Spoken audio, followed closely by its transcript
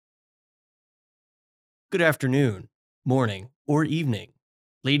Good afternoon, morning, or evening,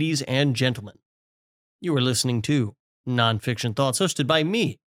 ladies and gentlemen. You are listening to Nonfiction Thoughts, hosted by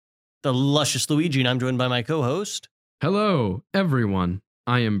me, the luscious Luigi, and I'm joined by my co-host. Hello, everyone.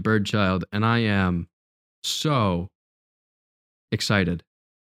 I am BirdChild, and I am so excited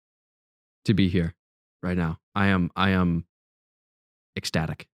to be here right now. I am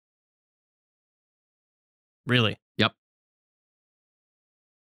ecstatic. Really? Yep.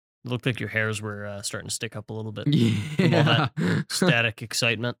 It looked like your hairs were starting to stick up a little bit. From all Yeah. that static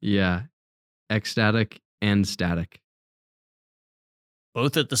excitement. Yeah. Ecstatic and static.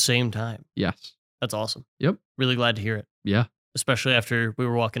 Both at the same time. Yes. That's awesome. Yep. Really glad to hear it. Yeah. Especially after we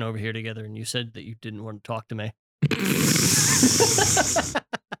were walking over here together and you said that you didn't want to talk to me.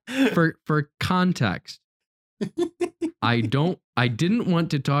 For context, I didn't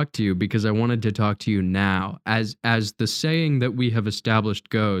want to talk to you because I wanted to talk to you now. As the saying that we have established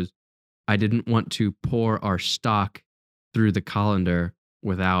goes, I didn't want to pour our stock through the colander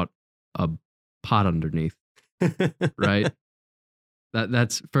without a pot underneath. Right?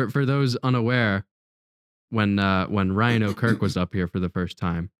 That's for those unaware, when Ryan O'Kirk was up here for the first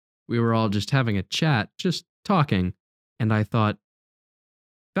time, we were all just having a chat, just talking, and I thought,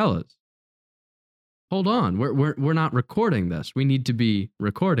 fellas, hold on, we're not recording this. We need to be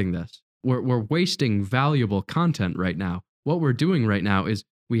recording this. We're wasting valuable content right now. What we're doing right now is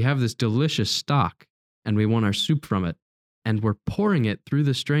we have this delicious stock and we want our soup from it, and we're pouring it through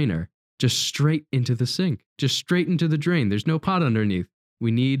the strainer just straight into the sink, just straight into the drain. There's no pot underneath.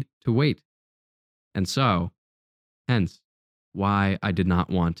 We need to wait. And so, hence why I did not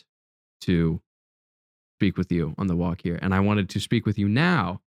want to speak with you on the walk here. And I wanted to speak with you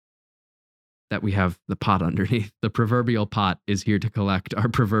now that we have the pot underneath. The proverbial pot is here to collect our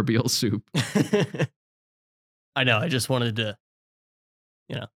proverbial soup. I know. I just wanted to,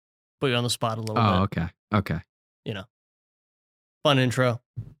 put you on the spot a little bit. Oh, okay. Fun intro,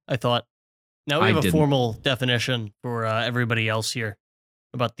 I thought. Now we have a formal definition for everybody else here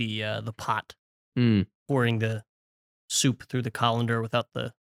about the pot. Pouring the soup through the colander without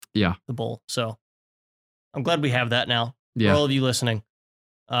the bowl. So I'm glad we have that now. Yeah. For all of you listening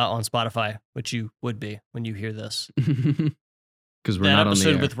on Spotify, which you would be when you hear this. Because we're that not on the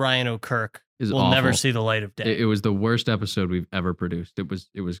episode air. With Ryan O'Kirk will awful. never see the light of day. It was the worst episode we've ever produced. It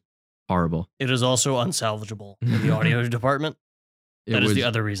was horrible. It is also unsalvageable in the audio department. That is the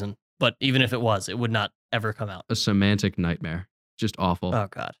other reason. But even if it was, it would not ever come out. A semantic nightmare. Just awful. Oh,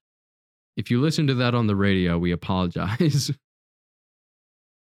 God. If you listen to that on the radio, we apologize.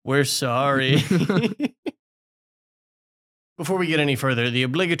 We're sorry. Before we get any further, the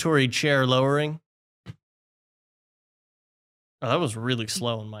obligatory chair lowering. Oh, that was really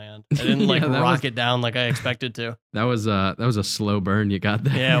slow on my end. I didn't rock it down like I expected to. That was a slow burn you got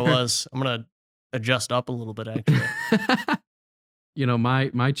there. Yeah, it was. I'm gonna adjust up a little bit actually.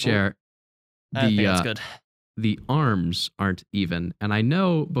 My chair. I think that's good. The arms aren't even, and I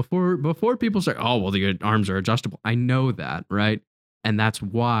know before people say, "Oh, well, the arms are adjustable." I know that, right? And that's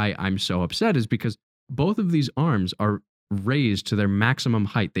why I'm so upset, is because both of these arms are raised to their maximum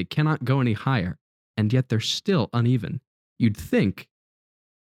height. They cannot go any higher, and yet they're still uneven. You'd think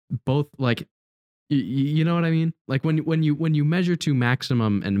both, like, you know what I mean? Like when you measure to maxima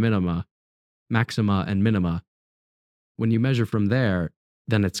and minima, when you measure from there,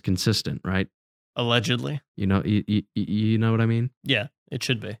 then it's consistent, right? Allegedly. You know what I mean? Yeah, it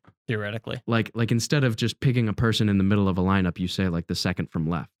should be, theoretically. Like instead of just picking a person in the middle of a lineup, you say like the second from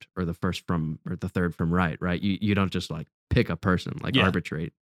left or the first from or the third from right? You don't just like pick a person,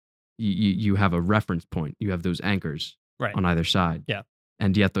 arbitrate. You have a reference point. You have those anchors on either side. Yeah.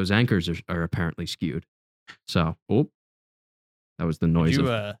 And yet those anchors are apparently skewed. So, that was the noise. Did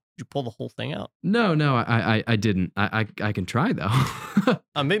you pull the whole thing out? No, I didn't. I can try though.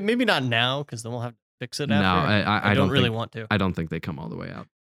 Maybe not now, because then we'll have to fix it after. No, I don't really want to. I don't think they come all the way out.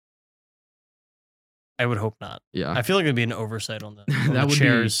 I would hope not. Yeah. I feel like it'd be an oversight on the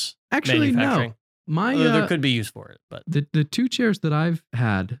chairs. Actually, no. There could be use for it, but the two chairs that I've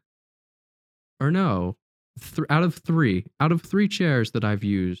had, or no, out of three chairs that I've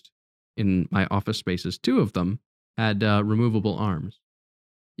used in my office spaces, two of them had removable arms.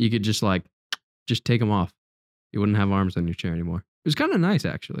 You could just take them off. You wouldn't have arms on your chair anymore. It was kind of nice,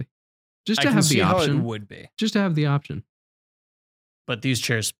 actually. Just to have the option. How it would be. Just to have the option. But these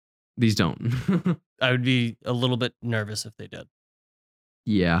chairs. These don't. I would be a little bit nervous if they did.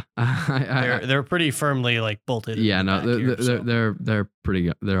 Yeah. They're pretty firmly bolted. Yeah, no, they're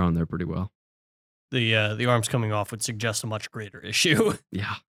pretty. They're on there pretty well. The arms coming off would suggest a much greater issue.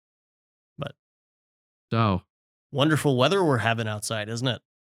 Yeah. But so wonderful weather we're having outside, isn't it?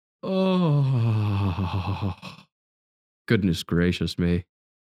 Oh, goodness gracious me.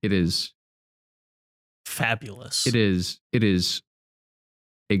 It is fabulous. It is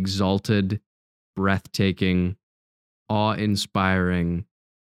exalted, breathtaking, awe-inspiring,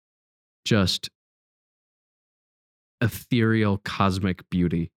 just ethereal cosmic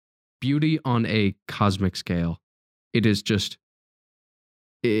beauty. Beauty on a cosmic scale. It is just,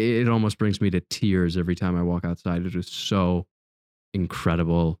 it almost brings me to tears every time I walk outside. It is so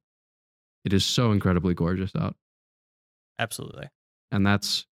incredible. It is so incredibly gorgeous out. Absolutely. And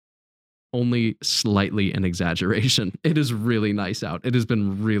that's only slightly an exaggeration. It is really nice out. It has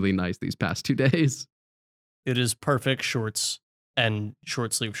been really nice these past 2 days. It is perfect shorts and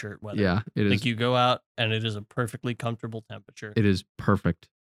short sleeve shirt weather. Yeah, it is. Like you go out and it is a perfectly comfortable temperature. It is perfect.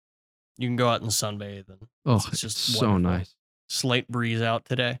 You can go out and sunbathe. And it's just so nice. Slight breeze out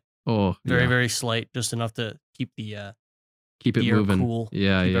today. Oh, very, very slight, just enough to keep the keep it air moving. Cool.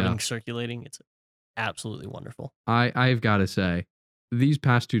 Yeah, keep everything circulating. It's absolutely wonderful. I've got to say, these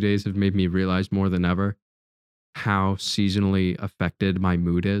past 2 days have made me realize more than ever how seasonally affected my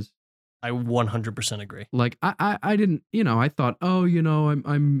mood is. I 100% agree. Like I didn't, I thought,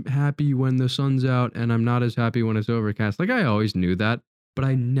 I'm happy when the sun's out and I'm not as happy when it's overcast. Like I always knew that, but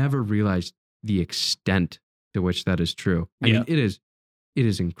I never realized the extent to which that is true. I mean, it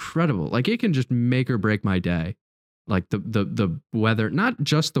is incredible. Like it can just make or break my day. Like the weather, not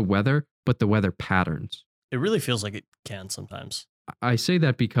just the weather, but the weather patterns. It really feels like it can sometimes. I say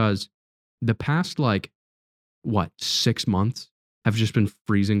that because the past 6 months have just been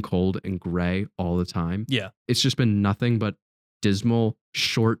freezing cold and gray all the time. Yeah. It's just been nothing but dismal,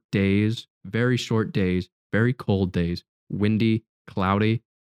 short days, very cold days, windy, cloudy.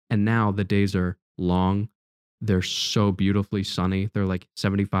 And now the days are long. They're so beautifully sunny. They're like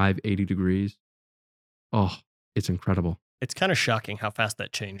 75, 80 degrees. Oh, it's incredible. It's kind of shocking how fast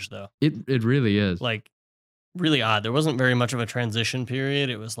that changed, though. It really is. Like, really odd. There wasn't very much of a transition period.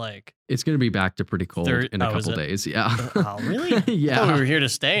 It was like... It's going to be back to pretty cold in a couple days. Yeah. Oh, really? Yeah. I thought we were here to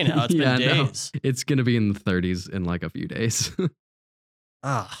stay now. It's been days. No. It's going to be in the 30s in like a few days.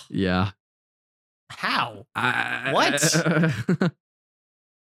 Yeah. How? What?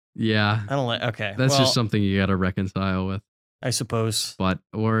 Yeah. I don't like... Okay. That's just something you got to reconcile with. I suppose. But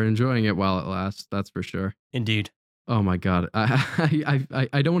we're enjoying it while it lasts. That's for sure. Indeed. Oh my God.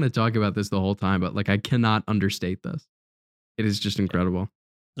 I don't want to talk about this the whole time, but like I cannot understate this. It is just incredible. Is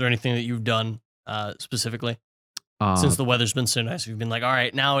there anything that you've done specifically since the weather's been so nice? You've been like, all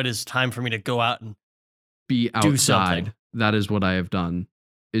right, now it is time for me to go out and be outside. Do something. That is what I have done.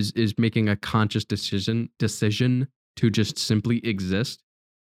 Is making a conscious decision to just simply exist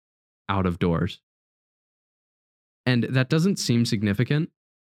out of doors. And that doesn't seem significant,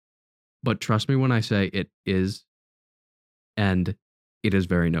 but trust me when I say it is. And it is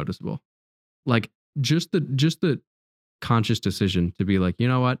very noticeable. Like just the conscious decision to be like, you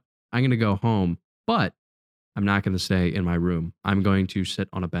know what? I'm going to go home, but I'm not going to stay in my room. I'm going to sit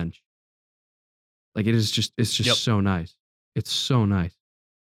on a bench. Like it's just so nice. It's so nice.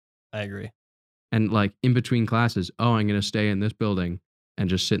 I agree. And like in between classes, I'm going to stay in this building and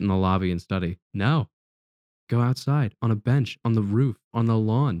just sit in the lobby and study. No, go outside on a bench, on the roof, on the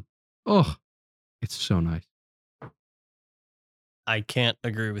lawn. Oh, it's so nice. I can't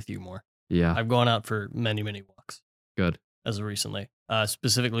agree with you more. Yeah. I've gone out for many, many walks. Good. As of recently.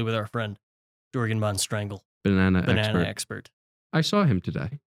 Specifically with our friend, Jorgen von Strangle. Banana expert. I saw him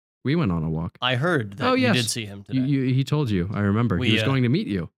today. We went on a walk. I heard that you did see him today. He told you. I remember. He was going to meet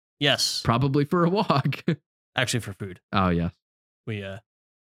you. Yes. Probably for a walk. Actually for food. Oh, yes. We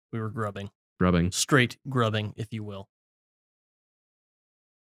were grubbing. Grubbing. Straight grubbing, if you will.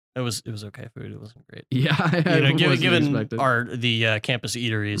 It was okay food. It wasn't great. Yeah, given the campus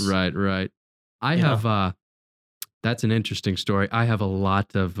eateries. Right. I have that's an interesting story. I have a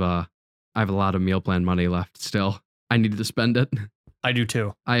lot of meal plan money left still. I need to spend it. I do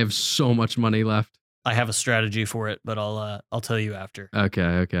too. I have so much money left. I have a strategy for it, but I'll tell you after.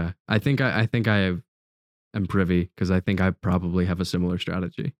 Okay. I think I am privy because I think I probably have a similar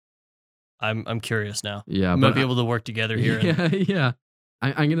strategy. I'm curious now. Yeah, we might be able to work together here. Yeah.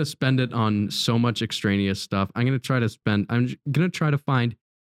 I'm going to spend it on so much extraneous stuff. I'm going to try to find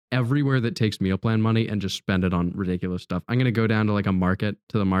everywhere that takes meal plan money and just spend it on ridiculous stuff. I'm going to go down to like the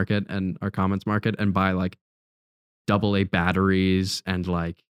market and our commons market and buy like AA batteries and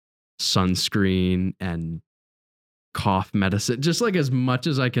like sunscreen and cough medicine, just like as much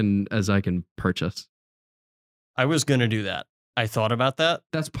as I can purchase. I was going to do that. I thought about that.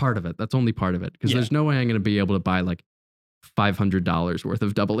 That's part of it. That's only part of it. Because there's no way I'm going to be able to buy like $500 worth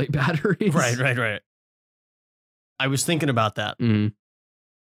of AA batteries. Right. I was thinking about that. Mm-hmm.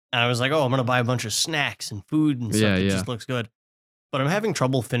 And I was like, oh, I'm going to buy a bunch of snacks and food and stuff that just looks good. But I'm having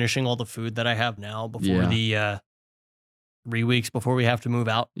trouble finishing all the food that I have now before the 3 weeks before we have to move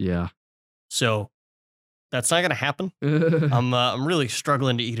out. Yeah. So that's not going to happen. I'm really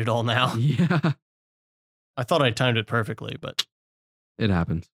struggling to eat it all now. Yeah. I thought I timed it perfectly, but it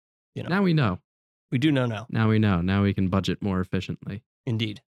happens. You know, now we know. We do know now. Now we know. Now we can budget more efficiently.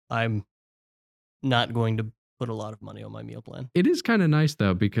 Indeed. I'm not going to put a lot of money on my meal plan. It is kind of nice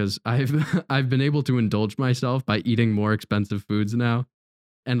though, because I've been able to indulge myself by eating more expensive foods now.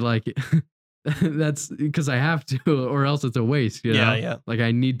 And like that's because I have to, or else it's a waste, you know? Yeah. Like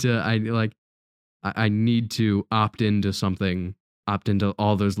I need to opt into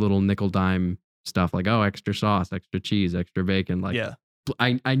all those little nickel dime stuff, like, oh, extra sauce, extra cheese, extra bacon. Like,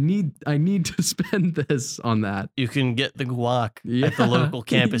 I need to spend this on that. You can get the guac at the local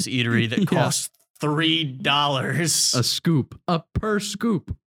campus eatery that costs $3 a scoop, per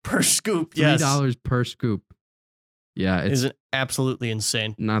scoop. Yes, $3 per scoop. Yeah, it's absolutely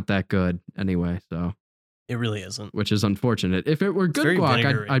insane. Not that good anyway. So it really isn't, which is unfortunate. If it were good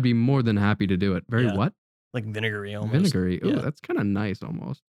guac, I'd be more than happy to do it. What? Like vinegary almost. Vinegary. Oh, that's kind of nice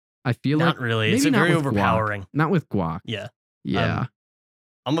almost. I feel not really. It's very overpowering. Guac. Not with guac. Yeah.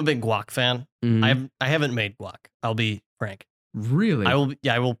 I'm a big guac fan. Mm-hmm. I haven't made guac. I'll be frank. Really?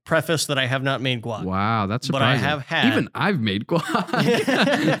 I will preface that I have not made guac. Wow, that's surprising. But I have had. Even I've made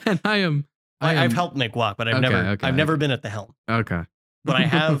guac. And I've helped make guac, but I've never been at the helm. Okay. But I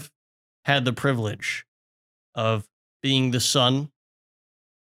have had the privilege of being the son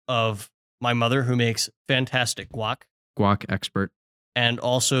of my mother, who makes fantastic guac. Guac expert. And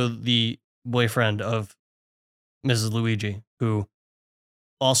also the boyfriend of Mrs. Luigi, who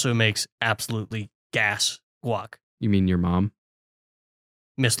also makes absolutely gas guac. You mean your mom?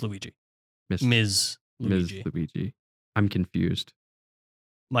 Miss Luigi. Ms. Luigi. Ms. Luigi. I'm confused.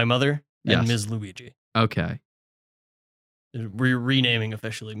 My mother and Ms. Luigi. Okay. We're renaming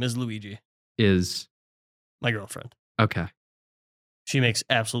officially. Ms. Luigi is my girlfriend. Okay. She makes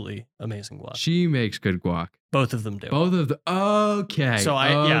absolutely amazing guac. She makes good guac. Both of them do. Both of them. Okay. So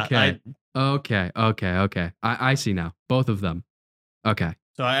Okay. I see now. Both of them. Okay.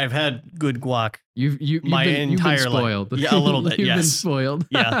 So I've had good guac. You've been spoiled. Yeah, a little bit. You've been spoiled.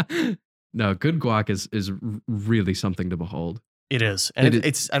 Yeah. No, good guac is really something to behold. It is, and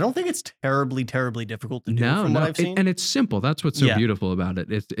it's. I don't think it's terribly difficult to do. From what I've seen, and it's simple. That's what's so beautiful about it.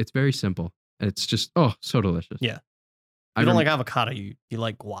 It's very simple. It's just so delicious. Yeah. You don't like avocado. You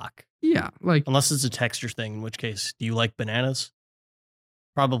like guac. Yeah, like unless it's a texture thing, in which case, do you like bananas?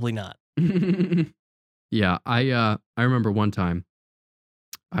 Probably not. Yeah, I remember one time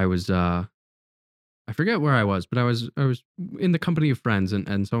I was I forget where I was, but I was in the company of friends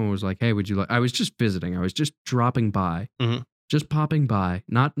and someone was like, "Hey, would you like?" I was just visiting. I was just dropping by, just popping by,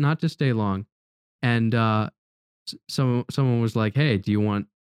 not to stay long. And someone was like, "Hey, do you want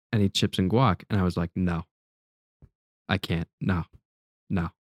any chips and guac?" And I was like, "No, I can't. No."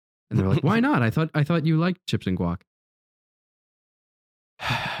 And they're like, "Why not? I thought you liked chips and guac."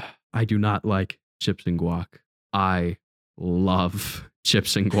 I do not like chips and guac. I love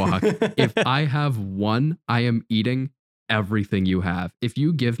chips and guac. If I have one, I am eating everything you have. If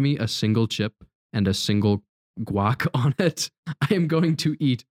you give me a single chip and a single guac on it, I am going to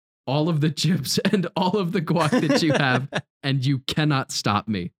eat all of the chips and all of the guac that you have, and you cannot stop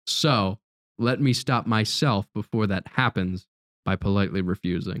me. So let me stop myself before that happens by politely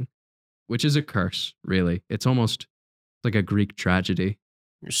refusing, which is a curse, really. It's almost like a Greek tragedy.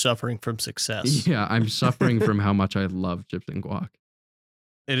 You're suffering from success. Yeah, I'm suffering from how much I love chips and guac.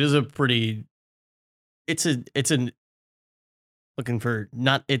 It is a pretty. It's a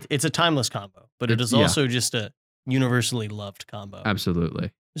timeless combo, but it is also just a universally loved combo.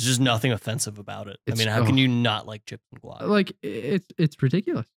 Absolutely. There's just nothing offensive about it. I mean, how can you not like chips and guac? Like it's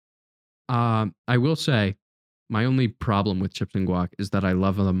ridiculous. I will say, my only problem with chips and guac is that I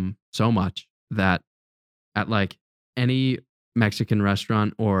love them so much that at like any Mexican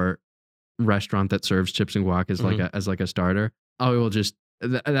restaurant or restaurant that serves chips and guac as like a starter,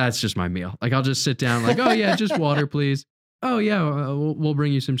 that's just my meal. Like I'll just sit down like, "Oh yeah, just water please. Oh yeah, we'll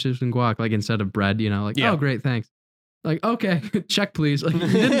bring you some chips and guac," like instead of bread, like, "Oh great, thanks." Like, "Okay, check please." Like you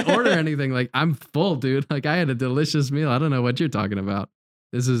didn't order anything. Like I'm full, dude. Like I had a delicious meal. I don't know what you're talking about.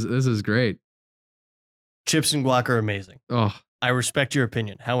 This is great. Chips and guac are amazing. Oh, I respect your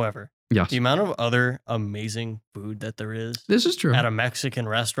opinion. However, yes, the amount of other amazing food that there is. This is true. At a Mexican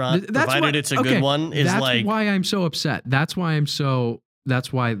restaurant, provided it's a good one, is that's like. Why I'm so upset. That's why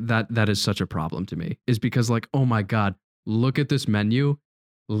that is such a problem to me. Is because like, oh my God, look at this menu.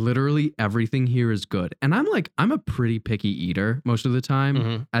 literally everything here is good. And I'm a pretty picky eater most of the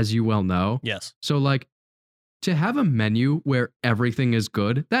time, as you well know. Yes. So like to have a menu where everything is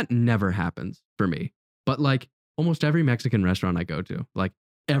good, that never happens for me. But like almost every Mexican restaurant I go to, like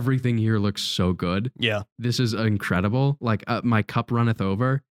everything here looks so good. Yeah. This is incredible. Like my cup runneth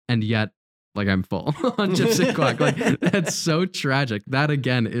over, and yet like I'm full on chips and guac. Like that's so tragic. That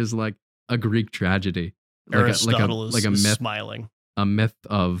again is like a Greek tragedy. Aristotle like a is myth, smiling. a myth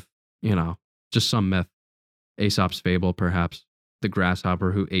of, just some myth. Aesop's fable, perhaps. The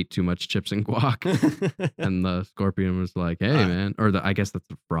grasshopper who ate too much chips and guac. And the scorpion was like, hey, man. Or I guess that's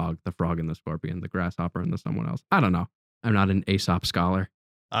the frog and the scorpion, the grasshopper and the someone else. I don't know. I'm not an Aesop scholar.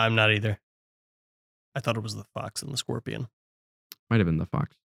 I'm not either. I thought it was the fox and the scorpion. Might have been the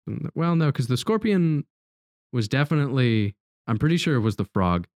fox. Well, no, because the scorpion was definitely, I'm pretty sure it was the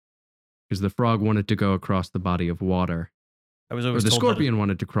frog, because the frog wanted to go across the body of water. The scorpion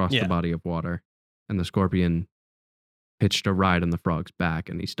wanted to cross the body of water, and the scorpion hitched a ride on the frog's back,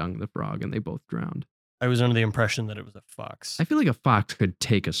 and he stung the frog, and they both drowned. I was under the impression that it was a fox. I feel like a fox could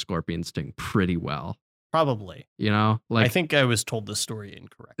take a scorpion sting pretty well. Probably. Like I think I was told this story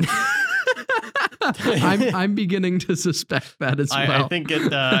incorrectly. I'm beginning to suspect that as well. I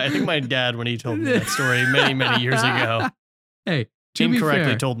think my dad, when he told me that story many years ago, hey,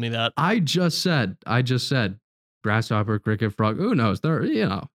 incorrectly told me that. I just said grasshopper, cricket, frog. Who knows? They're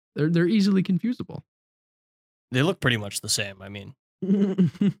easily confusable. They look pretty much the same. I mean,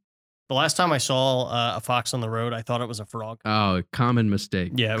 the last time I saw a fox on the road, I thought it was a frog. Oh, common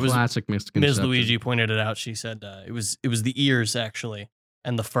mistake. Yeah, it was classic misconception. Ms. Luigi pointed it out. She said it was the ears actually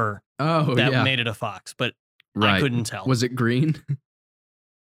and the fur. Oh, that made it a fox, but I couldn't tell. Was it green?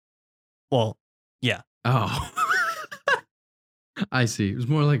 Well, yeah. Oh, I see. It was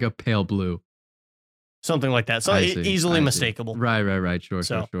more like a pale blue, something like that. So easily mistakable. Right.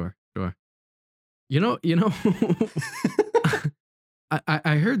 Sure. You know.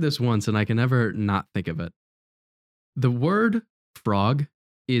 I heard this once, and I can never not think of it. The word frog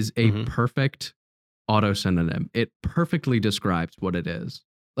is a perfect auto-synonym. It perfectly describes what it is.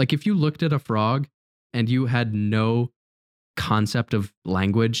 Like if you looked at a frog and you had no concept of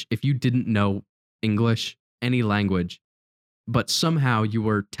language, if you didn't know English, any language, but somehow you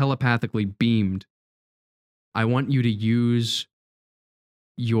were telepathically beamed, I want you to use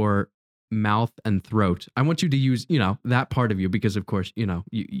your mouth and throat. I want you to use, that part of you, because of course,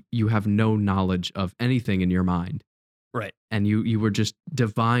 you have no knowledge of anything in your mind. Right. And you were just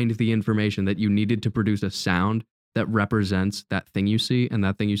divined the information that you needed to produce a sound that represents that thing you see, and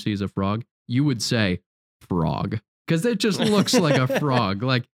that thing you see is a frog. You would say frog, because it just looks like a frog.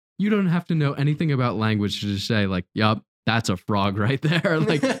 Like you don't have to know anything about language to just say like, yup, that's a frog right there.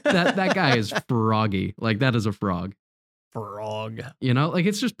 Like that guy is froggy. Like that is a frog. Frog. Like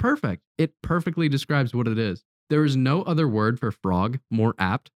it's just perfect. It perfectly describes what it is. There is no other word for frog more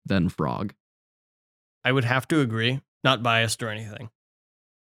apt than frog. I would have to agree. Not biased or anything.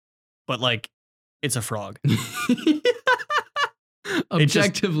 But like, it's a frog.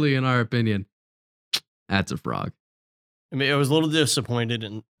 Objectively, in our opinion, that's a frog. I mean, I was a little disappointed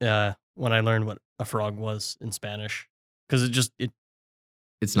when I learned what a frog was in Spanish. Because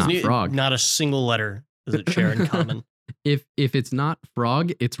it's not frog. Not a single letter does it share in common. If it's not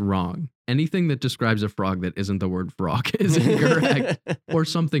frog, it's wrong. Anything that describes a frog that isn't the word frog is incorrect. Or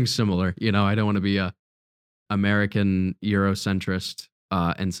something similar. I don't want to be a American Eurocentrist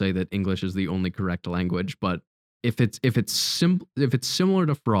and say that English is the only correct language, but if it's similar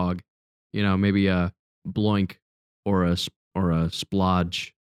to frog, maybe a bloink or a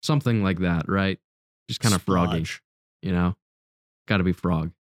splodge, something like that, right? Just kind of froggy, got to be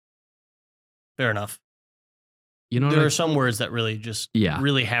frog. Fair enough. There are some words that really just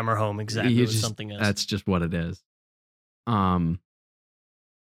really hammer home exactly what something is. That's just what it is.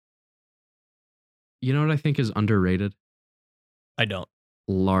 You know what I think is underrated? I don't.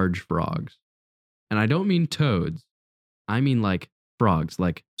 Large frogs. And I don't mean toads. I mean like frogs,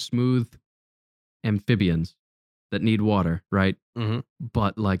 like smooth amphibians that need water, right? Mm-hmm.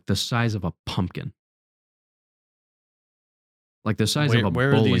 But like the size of a pumpkin. Like the size of a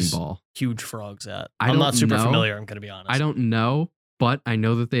bowling ball. Huge frogs at? I'm not super familiar, I'm going to be honest. I don't know, but I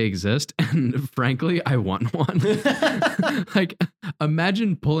know that they exist. And frankly, I want one. Like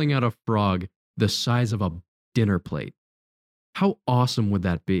imagine pulling out a frog the size of a dinner plate. How awesome would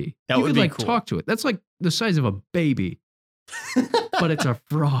that be? That would be cool. Talk to it. That's like the size of a baby, but it's a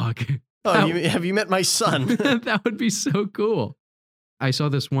frog. Oh, have you met my son? That would be so cool. I saw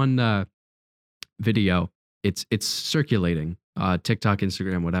this one video. It's circulating, TikTok,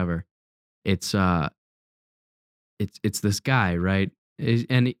 Instagram, whatever. It's this guy, right?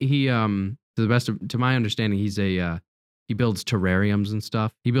 And he to my understanding, he builds terrariums and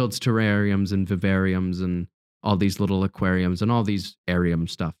stuff. He builds terrariums and vivariums and all these little aquariums and all these arium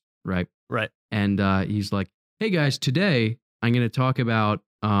stuff, right? Right. And he's like, "Hey guys, today I'm going to talk about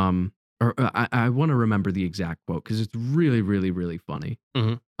I want to remember the exact quote because it's really, really, really funny.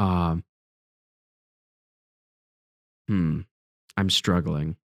 Mm-hmm. I'm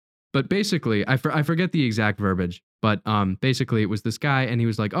struggling, but basically, I forget the exact verbiage. But basically, it was this guy, and he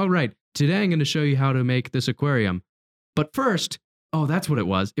was like, "All right, today I'm going to show you how to make this aquarium, but first, oh, that's what it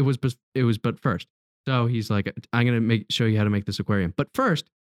was. It was but first." So he's like, "I'm going to show you how to make this aquarium, but first,"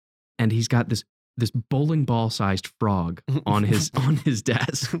 and he's got this bowling ball sized frog on his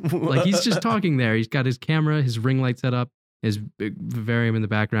desk. Like he's just talking there. He's got his camera, his ring light set up, his big vivarium in the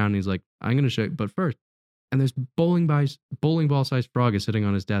background. And he's like, "I'm going to show you, but first," and this bowling ball sized frog is sitting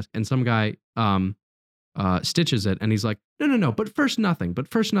on his desk, and some guy stitches it, and he's like, no, but first nothing.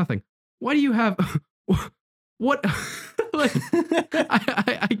 Why do you have what? Like,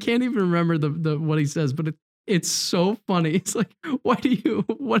 I can't even remember the what he says, but it's so funny. It's like, what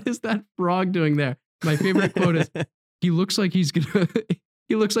is that frog doing there? My favorite quote is, he looks like he's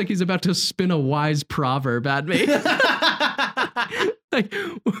about to spin a wise proverb at me. Like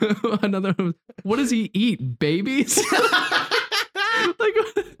another one, what does he eat? Babies? Like,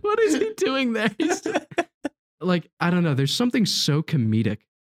 what is he doing there? He's like, I don't know. There's something so comedic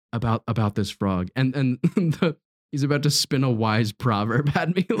about this frog, and he's about to spin a wise proverb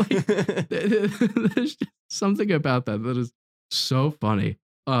at me. Like, there's just something about that is so funny.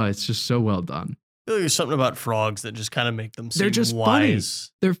 Oh, it's just so well done. I feel like there's something about frogs that just kind of make them seem they're just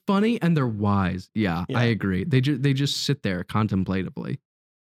wise. Funny. They're funny and they're wise. Yeah, I agree. They just sit there contemplatively.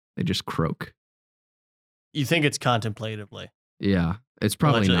 They just croak. You think it's contemplatively? Yeah, it's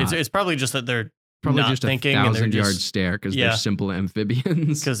probably not. It's probably just that they're probably not just thinking, a 1,000-yard just, stare because they're simple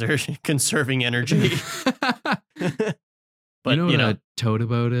amphibians. Because they're conserving energy. But you know what a toad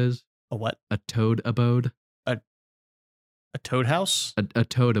abode is? A what? A toad abode. A toad house? A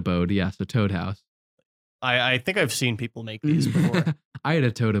toad abode, yes, a toad house. I think I've seen people make these before. I had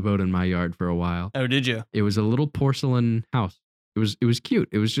a toad abode in my yard for a while. Oh, did you? It was a little porcelain house. It was cute.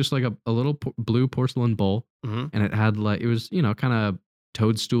 It was just like a little blue porcelain bowl, and it had like, it was kind of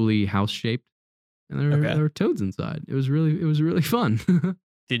toadstooly house shaped, and there were toads inside. It was really fun.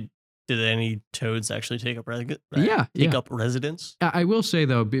 Did any toads actually take up up residence? I will say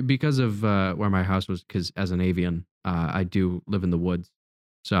though, because of where my house was, because as an avian, I do live in the woods,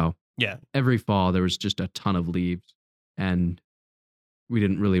 so yeah, every every fall there was just a ton of leaves, and we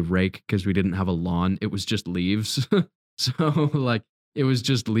didn't really rake because we didn't have a lawn. It was just leaves. So like it was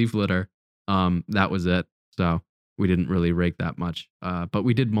just leaf litter. That was it. So we didn't really rake that much. But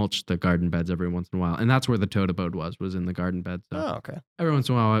we did mulch the garden beds every once in a while. And that's where the toad abode was in the garden bed. So oh, okay. Every once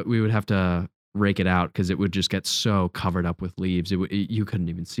in a while we would have to rake it out because it would just get so covered up with leaves. You couldn't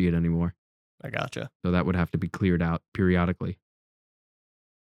even see it anymore. I gotcha. So that would have to be cleared out periodically.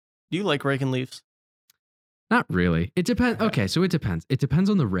 Do you like raking leaves? Not really. It depends. Okay, so it depends. It depends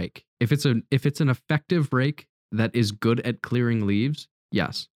on the rake. If it's an effective rake that is good at clearing leaves,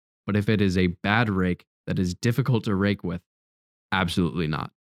 yes. But if it is a bad rake that is difficult to rake with, absolutely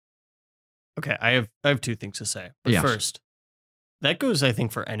not. Okay, I have two things to say. But first, that goes, I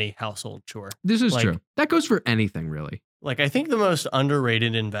think, for any household chore. This is true. That goes for anything, really. Like, I think the most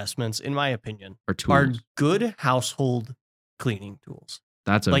underrated investments, in my opinion, are good household cleaning tools.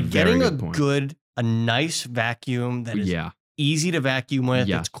 That's a like very getting good point. a nice vacuum that is easy to vacuum with.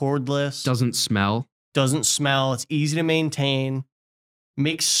 It's cordless. Doesn't smell. It's easy to maintain.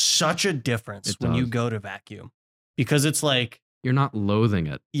 Makes such a difference when you go to vacuum, because it's like you're not loathing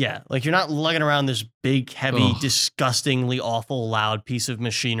it. Yeah, like you're not lugging around this big, heavy, disgustingly awful, loud piece of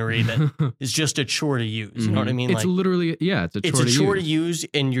machinery that is just a chore to use. You know what I mean? It's like, literally it's a chore to use,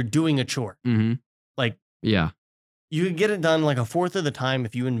 and you're doing a chore. Like you could get it done like a fourth of the time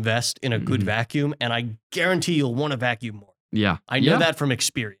if you invest in a good vacuum, and I guarantee you'll want to vacuum more. Yeah. I know that from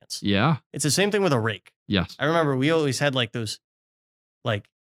experience. Yeah. It's the same thing with a rake. Yes. I remember we always had like those like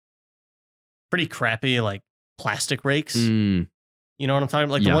pretty crappy like plastic rakes. You know what I'm talking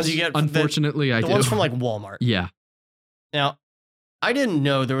about? Like the ones you get unfortunately the ones from like Walmart. Yeah. Now, I didn't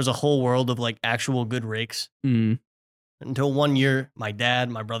know there was a whole world of like actual good rakes. Until one year my dad,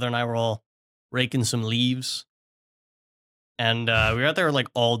 my brother and I were all raking some leaves. And we were out there like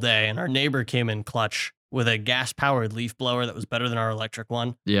all day, and our neighbor came in clutch with a gas-powered leaf blower that was better than our electric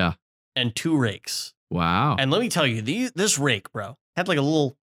one. Yeah. And 2 rakes. Wow. And let me tell you, this rake, bro, had like a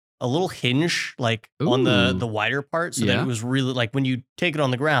little a little hinge like on the wider part, so that it was really like when you take it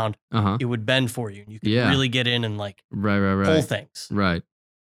on the ground, it would bend for you, and you could really get in and like pull things. Right.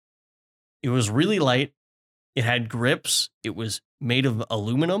 It was really light. It had grips. It was made of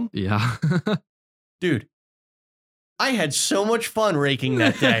aluminum. Yeah. Dude, I had so much fun raking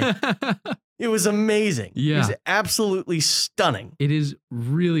that day. It was amazing. Yeah. It was absolutely stunning. It is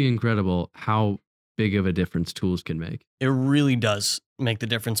really incredible how big of a difference tools can make. It really does make the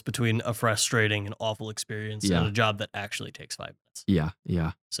difference between a frustrating and awful experience and a job that actually takes 5 minutes. Yeah,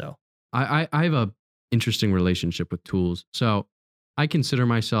 yeah. So I have a interesting relationship with tools. So I consider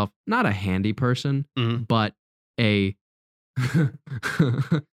myself not a handy person, but a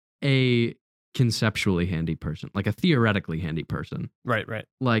a conceptually handy person, like a theoretically handy person. Right.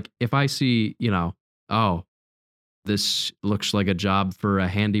 Like if I see, oh, this looks like a job for a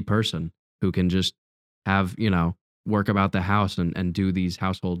handy person who can just have, work about the house and do these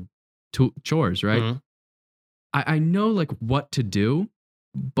household chores, right? I know like what to do,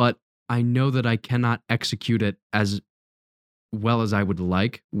 but I know that I cannot execute it as well as I would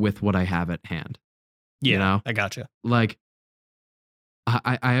like with what I have at hand. Yeah, I gotcha. Like,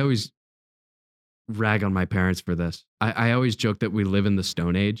 I always rag on my parents for this. I always joke that we live in the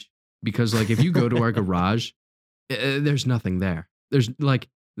Stone Age because, like, if you go to our garage, there's nothing there. There's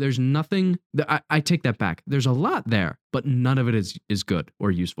nothing. I take that back. There's a lot there, but none of it is good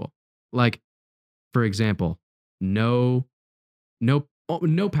or useful. Like, for example, no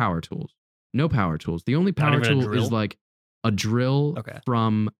power tools. No power tools. The only power tool is like a drill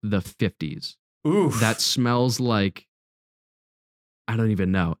from the 50's. Oof. That smells like, I don't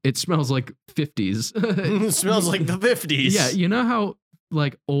even know. It smells like 50's. It smells like the 50's. Yeah, you know how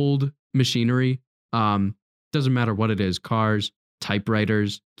like old machinery, doesn't matter what it is, cars,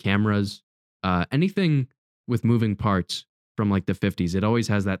 typewriters, cameras, anything with moving parts from like the 50's, it always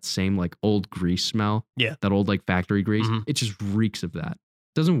has that same like old grease smell. Yeah. That old like factory grease. It just reeks of that.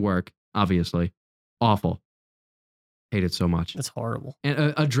 Doesn't work, obviously. Awful. Hate it so much. It's horrible. And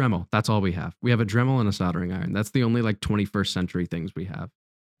a Dremel. That's all we have. We have a Dremel and a soldering iron. That's the only like 21st century things we have.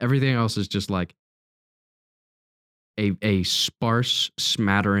 Everything else is just like a sparse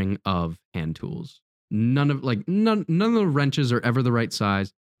smattering of hand tools. None of the wrenches are ever the right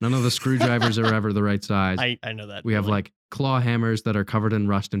size. None of the screwdrivers are ever the right size. I know that. We have like claw hammers that are covered in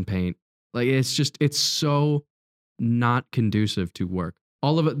rust and paint. Like it's so not conducive to work.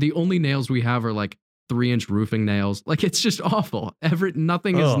 All of it. The only nails we have are like 3-inch roofing nails. Like it's just awful.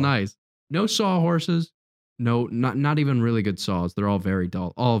 Nothing is nice. No sawhorses. No, not even really good saws. They're all very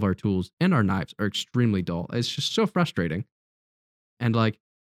dull. All of our tools and our knives are extremely dull. It's just so frustrating. And like,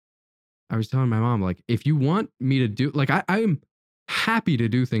 I was telling my mom, like, if you want me to do, like, I am happy to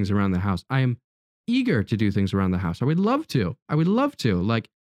do things around the house. I am eager to do things around the house. I would love to. Like,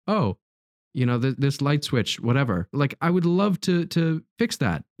 oh, this light switch, whatever. Like, I would love to fix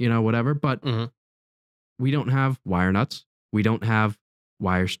that, whatever. But we don't have wire nuts. We don't have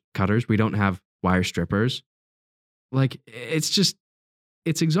wire cutters. We don't have wire strippers. Like, it's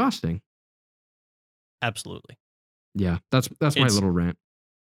exhausting. Absolutely. Yeah, that's my little rant.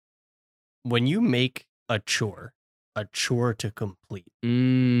 When you make a chore to complete,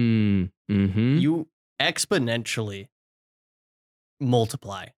 you exponentially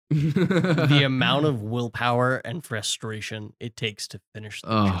multiply the amount of willpower and frustration it takes to finish the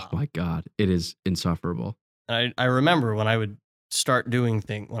job. Oh my God, it is insufferable. I remember when I started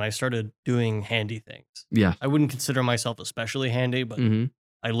doing handy things. Yeah. I wouldn't consider myself especially handy, but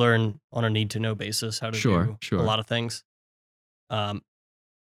I learn on a need-to-know basis how to do a lot of things.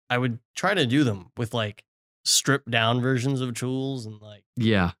 I would try to do them with like stripped down versions of tools and like.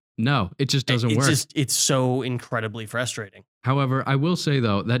 Yeah. No, it just doesn't work. It's so incredibly frustrating. However, I will say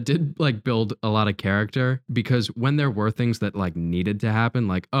though, that did like build a lot of character because when there were things that like needed to happen,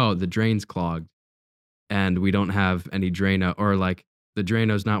 like, oh, the drain's clogged and we don't have any Drano, or like the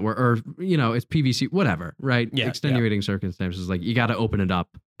Drano's not where, or, it's PVC, whatever, right? Yeah, extenuating circumstances. Like you got to open it up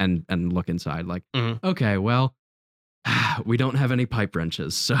and look inside. Like, okay, well, we don't have any pipe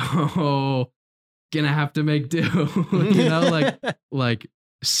wrenches, so gonna have to make do. like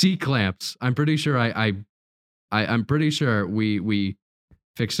C-clamps. I'm pretty sure I'm pretty sure we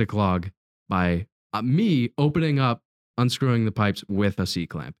fixed a clog by me opening up, unscrewing the pipes with a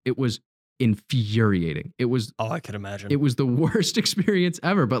C-clamp. It was infuriating. It was. Oh, I could imagine. It was the worst experience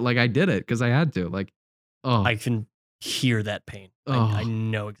ever, but like I did it because I had to. Like, oh, I can hear that pain. I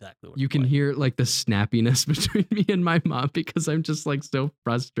know exactly what you can hear, like the snappiness between me and my mom because I'm just like so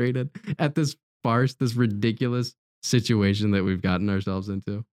frustrated at this farce, this ridiculous situation that we've gotten ourselves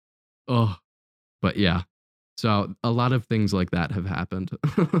into. Oh, but yeah. So a lot of things like that have happened.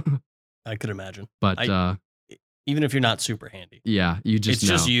 I could imagine. But even if you're not super handy. Yeah, it's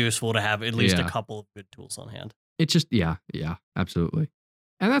just useful to have at least a couple of good tools on hand. It's just, yeah, absolutely.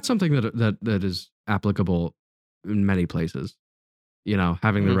 And that's something that is applicable in many places.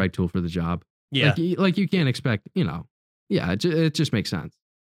 Having the right tool for the job. Yeah. Like you can't expect, it just makes sense.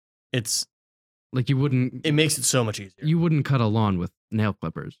 It's like you wouldn't. It makes it so much easier. You wouldn't cut a lawn with nail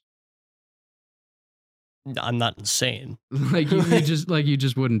clippers. I'm not insane. Like you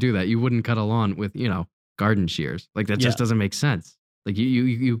just wouldn't do that. You wouldn't cut a lawn with, garden shears. Like that just doesn't make sense. Like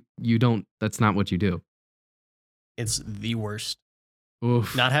you don't, that's not what you do. It's the worst.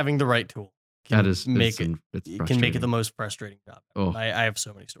 Oof. Not having the right tool can make it the most frustrating job. Oh. I have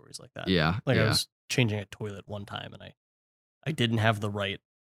so many stories like that. Yeah. I was changing a toilet one time and I didn't have the right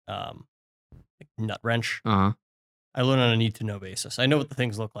nut wrench. Uh-huh. I learn on a need to know basis. I know what the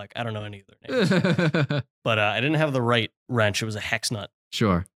things look like. I don't know any of their names. But I didn't have the right wrench. It was a hex nut.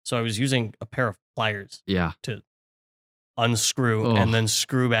 Sure. So I was using a pair of pliers. Yeah. To unscrew and then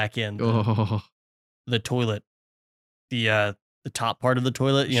screw back in the toilet. The top part of the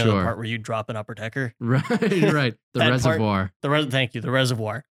toilet, the part where you drop an upper decker. Right. The reservoir. Thank you, the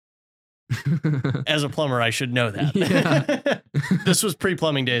reservoir. As a plumber, I should know that. Yeah. This was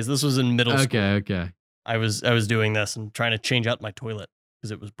pre-plumbing days. This was in middle school. Okay. I was doing this and trying to change out my toilet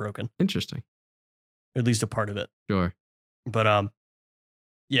because it was broken. Interesting. At least a part of it. Sure. But I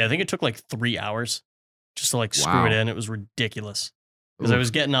think it took like 3 hours just to screw it in. It was ridiculous because I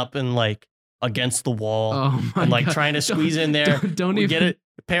was getting up and against the wall and trying to squeeze in there. Don't even get a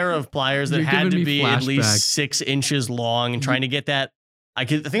pair of pliers that had to be at least 6 inches long and trying to get that. I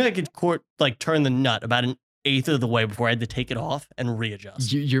think I could turn the nut about an eighth of the way before I had to take it off and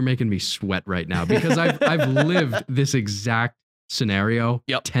readjust. You're making me sweat right now because I've lived this exact scenario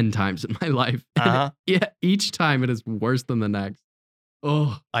 10 times in my life. Yeah, each time it is worse than the next.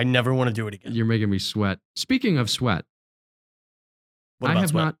 Oh, I never want to do it again. You're making me sweat. Speaking of sweat, what about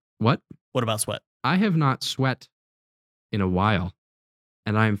sweat? What about sweat? I have not sweat in a while,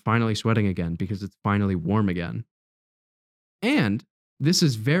 and I am finally sweating again because it's finally warm again. And this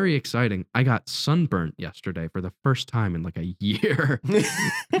is very exciting. I got sunburnt yesterday for the first time in a year.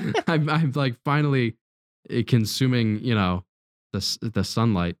 I'm finally consuming, the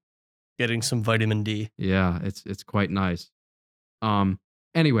sunlight. Getting some vitamin D. Yeah, it's quite nice.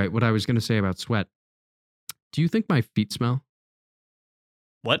 Anyway, what I was going to say about sweat. Do you think my feet smell?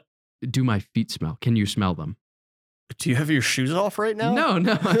 What? Do my feet smell? Can you smell them? Do you have your shoes off right now?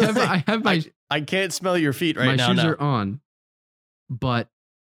 No. I have my. I can't smell your feet right now. My shoes are on, but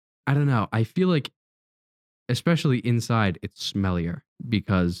I don't know. I feel like, especially inside, it's smellier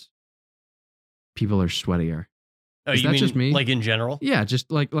because people are sweatier. Oh, is that just me? In general? Yeah,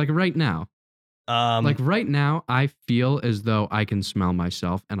 just like right now. Right now, I feel as though I can smell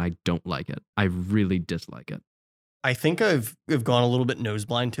myself, and I don't like it. I really dislike it. I think I've gone a little bit nose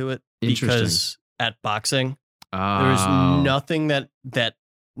blind to it because at boxing, there's nothing that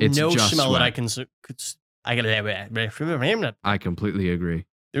it's no smell sweat. that I can. I completely agree.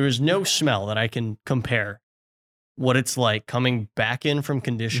 There is no smell that I can compare what it's like coming back in from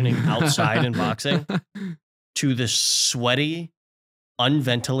conditioning outside in boxing to this sweaty,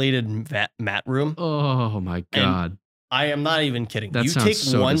 unventilated mat room. Oh my God. And I am not even kidding. That you sounds take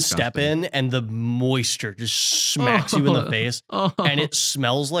so one disgusting. step in and the moisture just smacks you in the face and it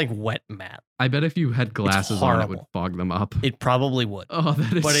smells like wet mat. I bet if you had glasses on, it would fog them up. It probably would. Oh,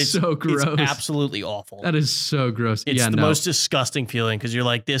 that is so gross. It's absolutely awful. That is so gross. It's the most disgusting feeling because you're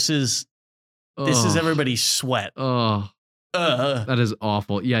like, this is everybody's sweat. Oh, that is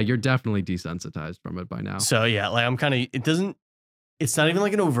awful. Yeah, you're definitely desensitized from it by now. So yeah, I'm kind of, it's not even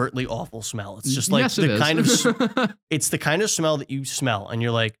an overtly awful smell. It's just yes, the kind of, it's the kind of smell that you smell and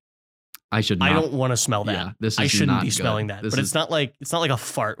you're like, I don't want to smell that. Yeah, I shouldn't be smelling that. But it's not like a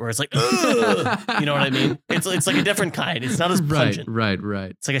fart where it's like, ugh, you know what I mean? It's like a different kind. It's not as pungent. Right.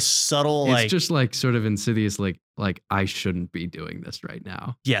 It's like a subtle, it's just sort of insidious, like I shouldn't be doing this right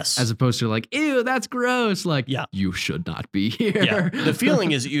now. Yes. As opposed to ew, that's gross. You should not be here. Yeah. The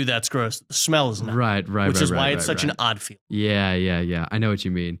feeling is, ew, that's gross. The smell is not. Right. Which is why it's such an odd feeling. Yeah. I know what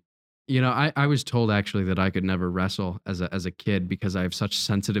you mean. I was told actually that I could never wrestle as a kid because I have such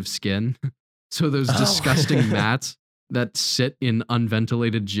sensitive skin. So those disgusting mats that sit in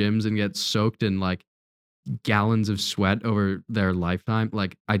unventilated gyms and get soaked in gallons of sweat over their lifetime,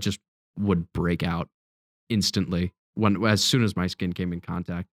 I just would break out instantly as soon as my skin came in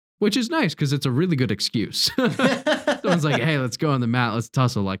contact, which is nice because it's a really good excuse. Someone's like, hey, let's go on the mat, let's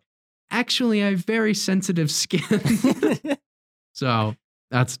tussle. Actually, I have very sensitive skin. So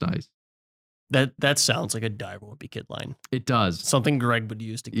that's nice. That sounds like a Diver Wimpy Kid line. It does. Something Greg would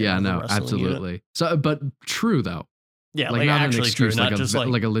use to get out of the wrestling absolutely. Unit. So, but true though. Yeah, like not actually an excuse, true, like not just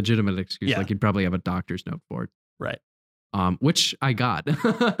like a legitimate excuse. Yeah. Like you'd probably have a doctor's note for it. Right. Which I got. Did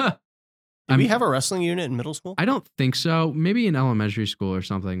we have a wrestling unit in middle school? I don't think so. Maybe in elementary school or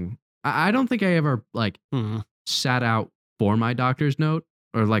something. I don't think I ever like sat out for my doctor's note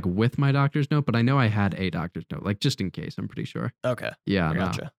or like with my doctor's note, but I know I had a doctor's note, like just in case. I'm pretty sure. Okay. Yeah.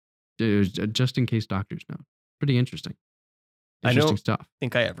 Gotcha. No. It was just in case doctor's note. Pretty interesting. I don't stuff.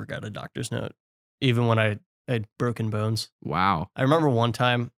 think I ever got a doctor's note, even when I had broken bones. Wow. I remember one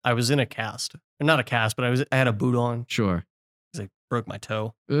time I was in a cast, or not a cast, but I had a boot on Sure. because I broke my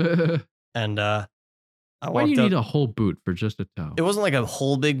toe, and why do you need a whole boot for just a toe? It wasn't like a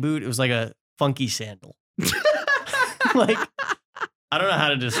whole big boot. It was like a funky sandal. Like I don't know how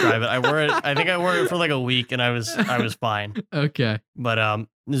to describe it. I think I wore it for like a week, and I was fine. Okay. But it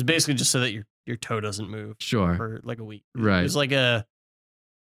was basically just so that your toe doesn't move. Sure. For like a week. Right. It was like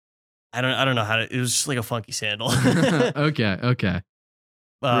I don't know how to. It was just like a funky sandal. Okay.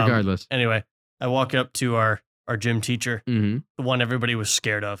 Regardless. Anyway, I walk up to our gym teacher, the one everybody was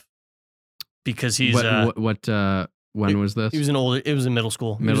scared of, because he's when was this? He was it was in middle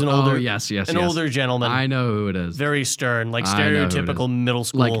school. He was an older, yes. Older gentleman. I know who it is. Very stern, like stereotypical middle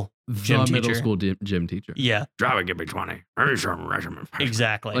school like gym the middle teacher. school gym teacher. Yeah. Drive and give me 20.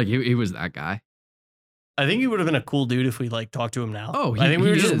 Exactly. Like he was that guy. I think he would have been a cool dude if we like talked to him now. Oh, I think we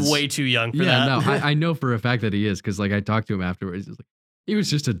were just way too young for that. Yeah, no, I know for a fact that he is, because like I talked to him afterwards. He was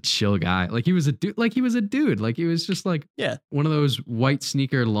just a chill guy. Like he was a dude. Like he was just like one of those white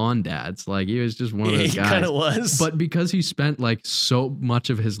sneaker lawn dads. Like he was just one of those guys. He kind of was. But because he spent like so much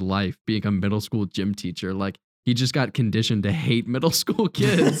of his life being a middle school gym teacher, like he just got conditioned to hate middle school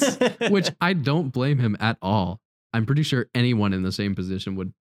kids, which I don't blame him at all. I'm pretty sure anyone in the same position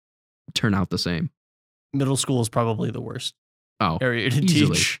would turn out the same. Middle school is probably the worst area to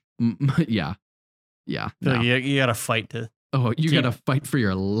easily. teach. Yeah. No. You got to fight to. Oh, you got to fight for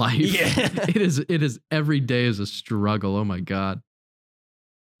your life. Yeah. It is every day is a struggle. Oh my God.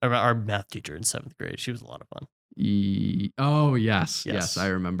 Our math teacher in 7th grade, she was a lot of fun. Oh, yes, I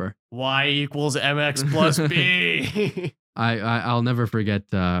remember. Y equals mx plus b. I'll never forget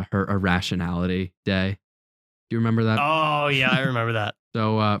her irrationality day. Do you remember that? Oh, yeah, I remember that.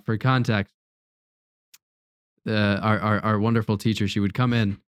 So for context, our wonderful teacher, she would come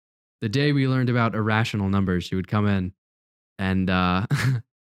in the day we learned about irrational numbers. She would come in and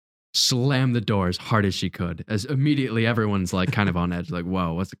slam the door as hard as she could, as immediately everyone's like kind of on edge, like,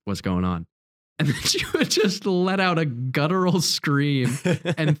 whoa, what's going on? And then she would just let out a guttural scream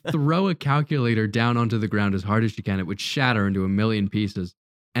and throw a calculator down onto the ground as hard as she can. It would shatter into a million pieces.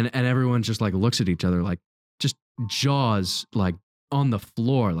 And everyone just like looks at each other, like just jaws like on the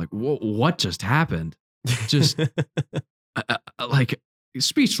floor, like, what just happened? Just like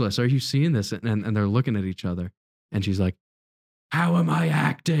speechless. Are you seeing this? And they're looking at each other, and she's like, how am I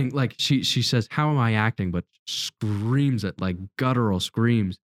acting? Like she says, how am I acting? But screams it, like guttural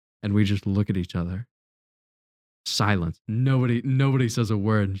screams. And we just look at each other. Silence. Nobody says a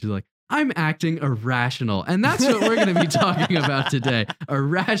word. And she's like, I'm acting irrational. And that's what we're going to be talking about today.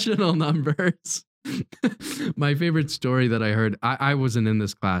 Irrational numbers. My favorite story that I heard, I wasn't in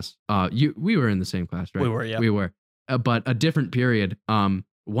this class. We were in the same class, right? We were, yeah. We were. But a different period.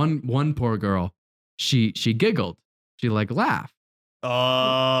 One poor girl, she giggled. She like laughed. Oh,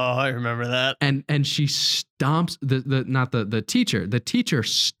 I remember that. And she stomps the teacher. The teacher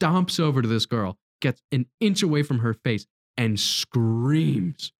stomps over to this girl, gets an inch away from her face, and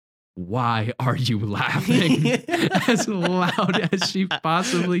screams, "Why are you laughing?" as loud as she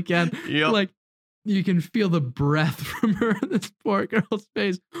possibly can. Yep. Like you can feel the breath from this poor girl's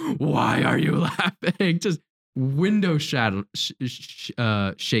face. Why are you laughing? Just window shaking,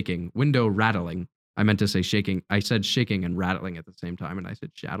 window rattling. I meant to say shaking. I said shaking and rattling at the same time, and I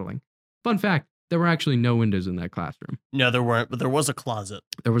said shattling. Fun fact, there were actually no windows in that classroom. No, there weren't, but there was a closet.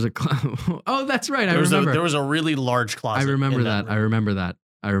 There was a Oh, that's right. I remember. There was a really large closet. I remember that. I remember that.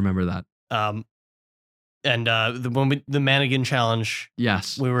 And the mannequin challenge.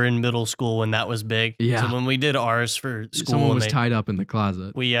 Yes. We were in middle school when that was big. Yeah. So when we did ours for school, someone was tied up in the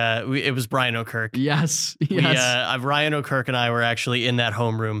closet. It was Brian O'Kirk. Yes. Ryan O'Kirk and I were actually in that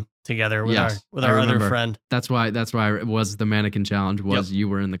homeroom together with our other friend. That's why it was the mannequin challenge. You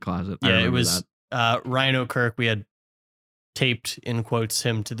were in the closet. Yeah, it was Ryan O'Kirk. We had taped in quotes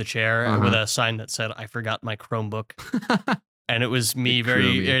him to the chair with a sign that said, "I forgot my Chromebook." And it was me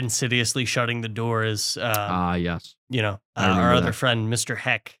very insidiously shutting the door as yes. Our other friend, Mr.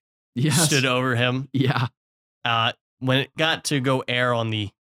 Heck, stood over him. Yeah. When it got to go air on the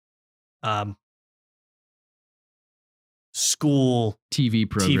school TV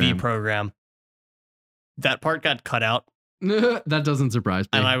program. That part got cut out. That doesn't surprise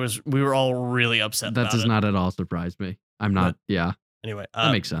me. And we were all really upset that about does it. not at all surprise me. I'm not, yeah. Anyway.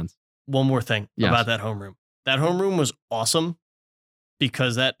 That makes sense. One more thing about that homeroom. That homeroom was awesome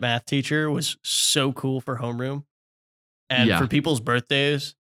because that math teacher was so cool for homeroom. And for people's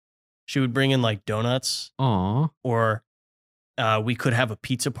birthdays, she would bring in like donuts. Aww. Or we could have a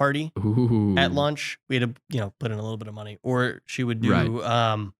pizza party at lunch. We had to, put in a little bit of money. Or she would do,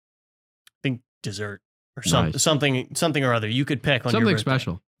 I think, dessert or something or other. You could pick on something your birthday.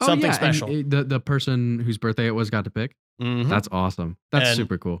 Special. Something special. And the person whose birthday it was got to pick. Mm-hmm. That's awesome. That's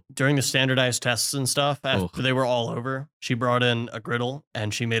super cool. During the standardized tests and stuff, after they were all over, she brought in a griddle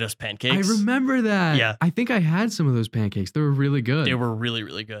and she made us pancakes. I remember that. Yeah. I think I had some of those pancakes. They were really good. They were really,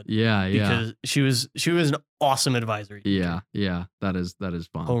 really good. Yeah, Because she was an awesome advisor teacher. Yeah. That is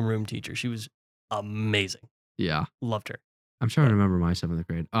fun. Homeroom teacher. She was amazing. Yeah. Loved her. I'm trying to remember my 7th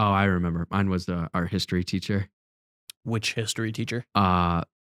grade. Oh, I remember. Mine was our history teacher. Which history teacher? The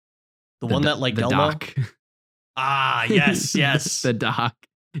one that liked the Elmo? doc. Ah, yes. The doc.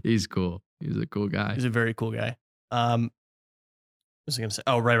 He's cool. He's a cool guy. He's a very cool guy. What was I going to say?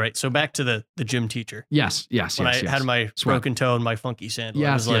 Oh, right. So back to the gym teacher. Yes. When I had my broken toe and my funky sandal.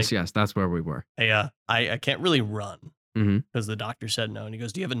 Yes. That's where we were. Hey, I can't really run because the doctor said no. And he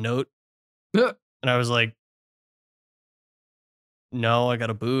goes, "Do you have a note?" And I was like, "No, I got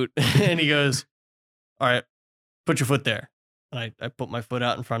a boot." And he goes, "All right, put your foot there." And I put my foot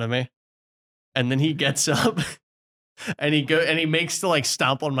out in front of me. And then he gets up and he makes to like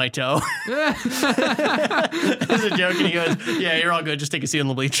stomp on my toe as a joke. And he goes, "Yeah, you're all good. Just take a seat on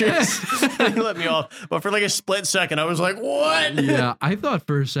the bleachers." And he let me off. But for like a split second, I was like, "What?" Yeah, I thought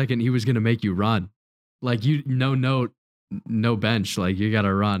for a second he was going to make you run. Like no note, no bench. Like you got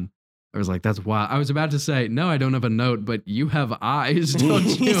to run. I was like, that's wild. I was about to say, no, I don't have a note, but you have eyes, don't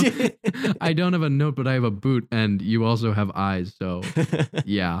you? I don't have a note, but I have a boot, and you also have eyes. So,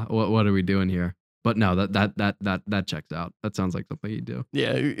 yeah, what are we doing here? But no, that checks out. That sounds like something you do.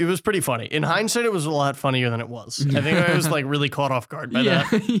 Yeah, it was pretty funny. In hindsight, it was a lot funnier than it was. I think I was like really caught off guard by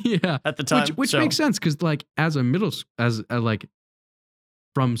that. Yeah, at the time, which makes sense because like as like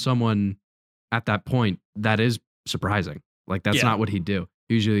from someone at that point, that is surprising. Like that's not what he'd do.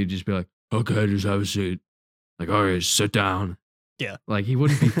 Usually he'd just be like, "Okay, just have a seat." Like, "All right, sit down." Yeah. Like he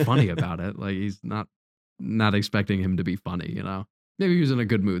wouldn't be funny about it. Like he's not expecting him to be funny, Maybe he was in a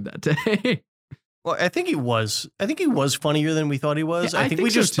good mood that day. Well, I think he was funnier than we thought he was. Yeah, I think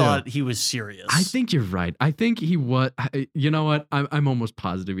we just thought he was serious. I think you're right. I think he was, you know what? I'm almost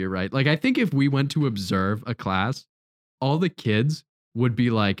positive you're right. Like, I think if we went to observe a class, all the kids would be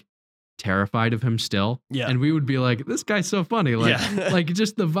like, terrified of him still. Yeah. And we would be like, this guy's so funny. Like, like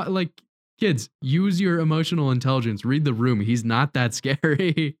just kids, use your emotional intelligence. Read the room. He's not that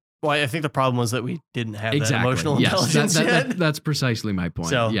scary. Well, I think the problem was that we didn't have that emotional intelligence yet. That's precisely my point.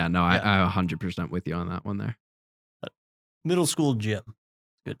 So, yeah, no, I 100% with you on that one there. Middle school gym.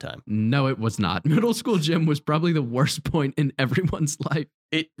 Good time. No, it was not. Middle school gym was probably the worst point in everyone's life.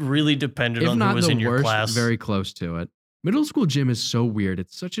 It really depended on who was in your class. Very close to it. Middle school gym is so weird.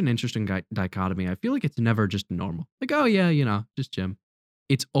 It's such an interesting dichotomy. I feel like it's never just normal. Like, oh yeah, just gym.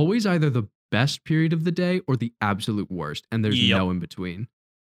 It's always either the best period of the day or the absolute worst. And there's no in between.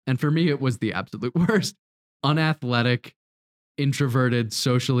 And for me, it was the absolute worst. Unathletic, introverted,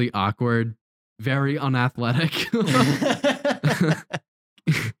 socially awkward, very unathletic.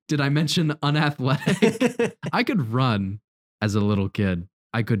 Did I mention unathletic? I could run as a little kid.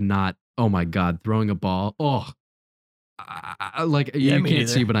 I could not. Oh my God, throwing a ball. Oh, you can't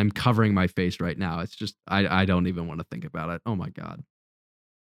see, but I'm covering my face right now. It's just, I don't even want to think about it. Oh my God.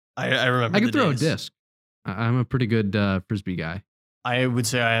 I remember. I can throw a disc. I'm a pretty good frisbee guy. I would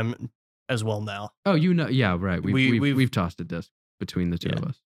say I am as well now. Oh, yeah, right. We've tossed a disc between the two of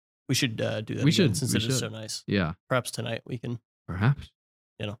us. We should do that again, since it is so nice. Yeah. Perhaps tonight we can. Perhaps.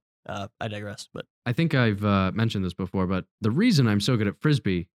 I digress, but I think I've mentioned this before, but the reason I'm so good at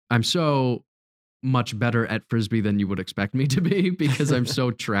frisbee, I'm so much better at frisbee than you would expect me to be because I'm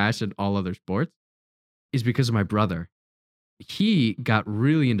so trash at all other sports, is because of my brother. He got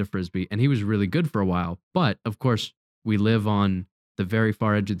really into frisbee and he was really good for a while. But of course, we live on the very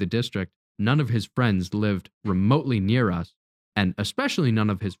far edge of the district. None of his friends lived remotely near us, and especially none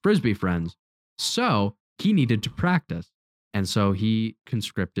of his frisbee friends. So he needed to practice. And so he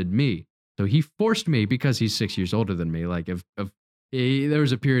conscripted me. So he forced me, because he's 6 years older than me. Like there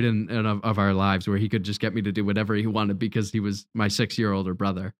was a period of our lives where he could just get me to do whatever he wanted because he was my 6-year older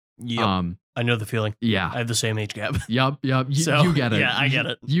brother. Yep. I know the feeling. Yeah. I have the same age gap. Yep. You get it. Yeah, I get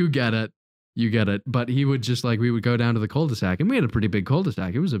it. You get it. You get it. But he would just like, we would go down to the cul-de-sac, and we had a pretty big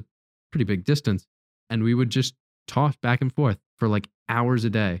cul-de-sac. It was a pretty big distance. And we would just toss back and forth for like hours a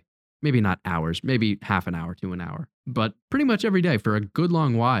day. Maybe not hours, maybe half an hour to an hour, but pretty much every day for a good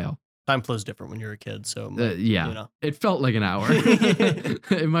long while. Time flows different when you're a kid. So yeah, you know. It felt like an hour.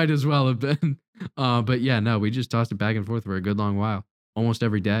 It might as well have been. But yeah, no, we just tossed it back and forth for a good long while, almost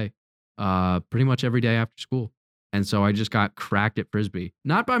every day, pretty much every day after school. And so I just got cracked at Frisbee,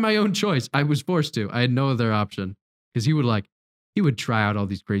 not by my own choice. I was forced to. I had no other option because he would try out all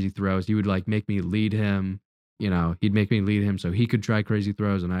these crazy throws. He would like make me lead him. You know, he'd make me lead him so he could try crazy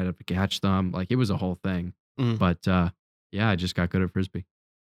throws and I'd have to catch them. Like it was a whole thing. But yeah, I just got good at Frisbee.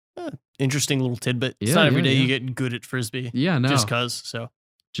 Interesting little tidbit. It's not every day you get good at Frisbee. Yeah, no. Just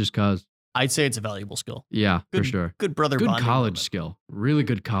cause. I'd say it's a valuable skill. Yeah, good, for sure. Good brother good bonding college moment. skill. Really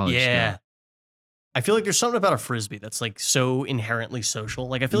good college skill. Yeah. I feel like there's something about a Frisbee that's like so inherently social.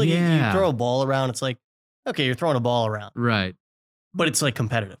 Like I feel like you throw a ball around, it's like, okay, you're throwing a ball around. Right. But it's like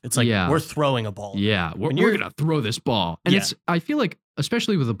competitive. It's like we're throwing a ball. Yeah, we're going to throw this ball. And I feel like,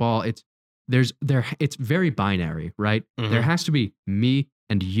 especially with the ball, it's very binary, right? Mm-hmm. There has to be me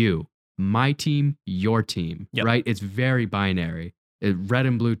and you, my team, your team, right? It's very binary. Red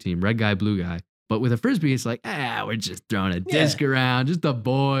and blue team, red guy, blue guy. But with a Frisbee, it's like, we're just throwing a disc around, just the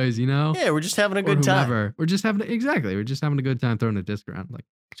boys, you know? Yeah, we're just having a good time. We're just having a good time throwing a disc around. Like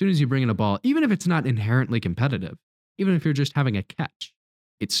as soon as you bring in a ball, even if it's not inherently competitive, even if you're just having a catch,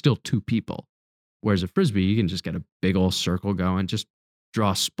 it's still two people. Whereas a Frisbee, you can just get a big old circle going, just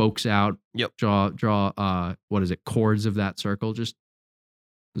draw spokes out, draw cords of that circle, just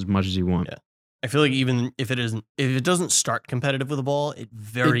as much as you want. Yeah. I feel like even if it doesn't start competitive with a ball, it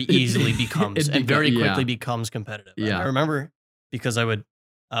very easily becomes very quickly becomes competitive. Yeah. I remember because I would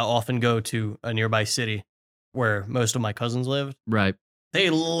often go to a nearby city where most of my cousins lived. Right.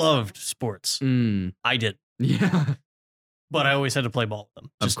 They loved sports. I did. Yeah. But I always had to play ball with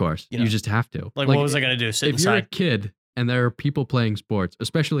them. Of course. You just have to. Like what was I going to do? Sit if inside? You're a kid and there are people playing sports,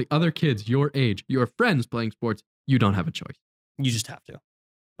 especially other kids your age, your friends playing sports, you don't have a choice. You just have to.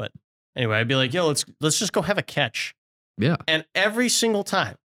 But anyway, I'd be like, yo, let's just go have a catch. Yeah. And every single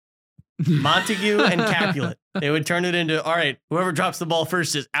time, Montague and Capulet, they would turn it into, all right, whoever drops the ball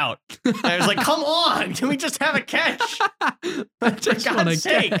first is out. And I was like, come on, can we just have a catch? I just want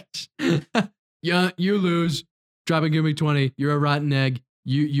to catch. Yeah, you lose. Drop and give me 20. You're a rotten egg.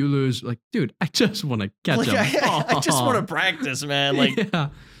 You lose. Like, dude, I just want to catch a ball. I just want to practice, man. Like,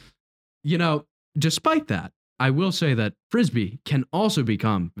 You know, despite that, I will say that Frisbee can also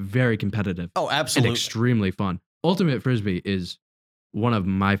become very competitive. Oh, absolutely. And extremely fun. Ultimate Frisbee is one of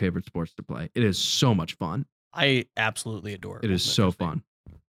my favorite sports to play. It is so much fun. I absolutely adore it. It is so fun.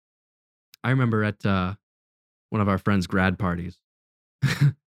 I remember at one of our friends' grad parties,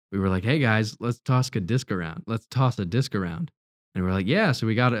 we were like, hey guys, let's toss a disc around. And we're like, yeah. So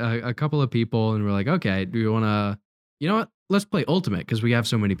we got a couple of people and we're like, okay, do we want to, you know what? Let's play Ultimate because we have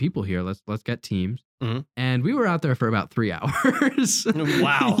so many people here. Let's get teams. Mm-hmm. And we were out there for about 3 hours.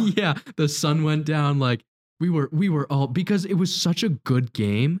 Wow. Yeah. The sun went down. Like we were all, because it was such a good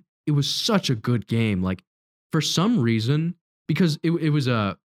game. Like for some reason, because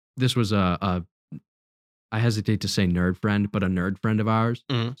this was a I hesitate to say nerd friend, but a nerd friend of ours.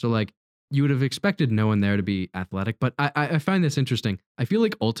 Mm-hmm. So like you would have expected no one there to be athletic, but I find this interesting. I feel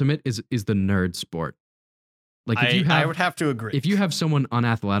like Ultimate is the nerd sport. Like I would have to agree. If you have someone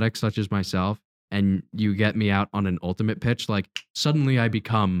unathletic, such as myself, and you get me out on an Ultimate pitch, like suddenly I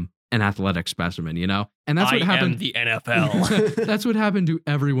become an athletic specimen, you know? And that's what happened. The NFL. That's what happened to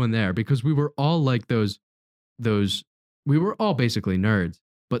everyone there because we were all like those, we were all basically nerds.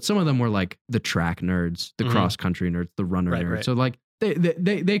 But some of them were like the track nerds, the cross country nerds, the runner nerds. Right. So like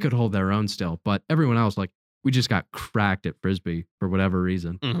they could hold their own still, but everyone else, like we just got cracked at Frisbee for whatever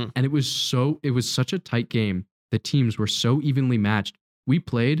reason. Mm-hmm. And it was such a tight game. The teams were so evenly matched. We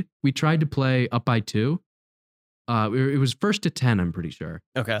tried to play up by 2. It was first to 10, I'm pretty sure.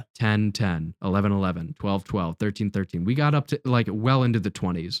 Okay. 10, 10, 11, 11, 12, 12, 13, 13. We got up to like well into the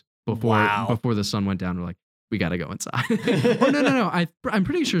 20s before the sun went down. We're like, we got to go inside. Oh, no. I'm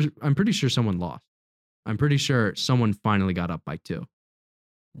pretty sure someone lost. I'm pretty sure someone finally got up by 2.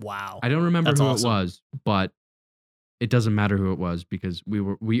 Wow. I don't remember who it was, but it doesn't matter who it was because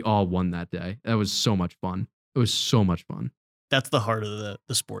we all won that day. That was so much fun. It was so much fun. That's the heart of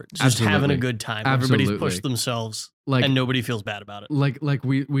the sport. Just having a good time. Absolutely. Everybody's pushed themselves and nobody feels bad about it. Like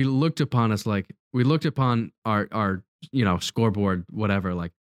we looked upon our scoreboard, whatever,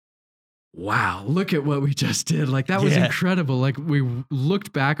 like, wow, look at what we just did. Like that was incredible. Like we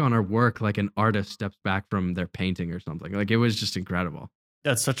looked back on our work like an artist steps back from their painting or something. Like it was just incredible.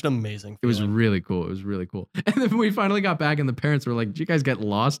 That's such an amazing feeling. It was really cool. It was really cool. And then we finally got back and the parents were like, did you guys get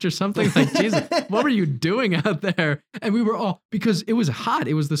lost or something? Like, Jesus, what were you doing out there? And we were all, because it was hot.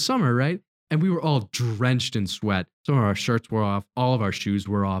 It was the summer, right? And we were all drenched in sweat. Some of our shirts were off. All of our shoes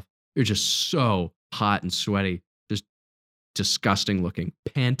were off. It was just so hot and sweaty. Just disgusting looking.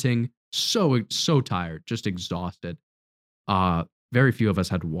 Panting. So tired. Just exhausted. Very few of us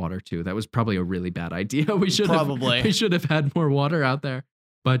had water too. That was probably a really bad idea. We should have had more water out there.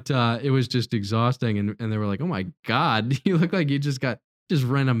 But it was just exhausting, and they were like, "Oh my God, you look like you just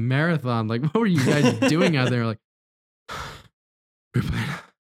ran a marathon. Like, what were you guys doing out there?" Like, we're playing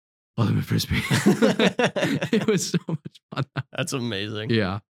ultimate frisbee. It was so much fun. That's amazing.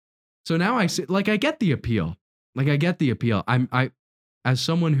 Yeah. So now I get the appeal. I as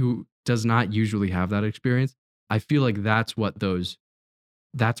someone who does not usually have that experience, I feel like that's what it's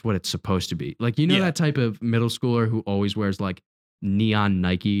supposed to be. Like, that type of middle schooler who always wears like neon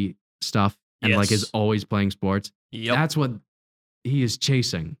Nike stuff and like is always playing sports. Yep. That's what he is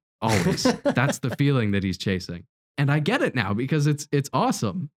chasing always. That's the feeling that he's chasing. And I get it now because it's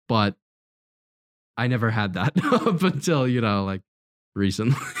awesome, but I never had that up until, like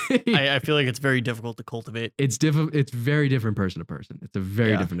recently. I feel like it's very difficult to cultivate. It's very different person to person. It's a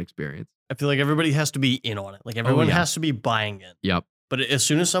very different experience. I feel like everybody has to be in on it. Like everyone has to be buying in. Yep. But as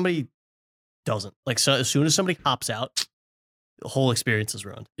soon as somebody doesn't, as soon as somebody hops out, the whole experience is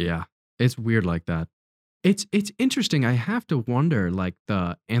ruined. Yeah. It's weird like that. It's interesting. I have to wonder, like,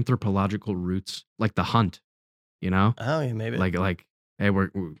 the anthropological roots, like the hunt, Oh, yeah, maybe. Like, hey, we're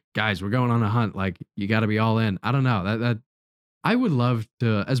going on a hunt. Like, you got to be all in. I don't know. That I would love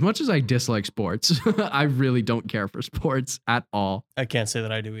to, as much as I dislike sports, I really don't care for sports at all. I can't say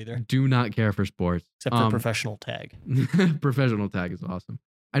that I do either. Do not care for sports. Except for professional tag. Professional tag is awesome.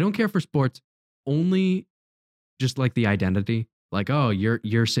 I don't care for sports, only just like the identity. Like, oh,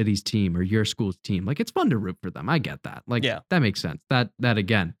 your city's team or your school's team. Like, it's fun to root for them. I get that. Like, that makes sense. That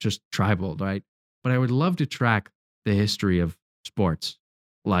again, just tribal, right? But I would love to track the history of sports,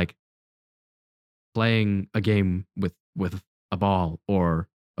 like playing a game with a ball or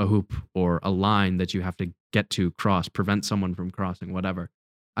a hoop or a line that you have to get to cross, prevent someone from crossing, whatever.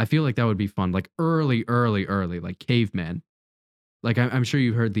 I feel like that would be fun. Like early, like caveman. Like I'm sure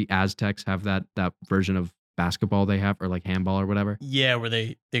you heard the Aztecs have that version of basketball they have, or like handball or whatever. Yeah, where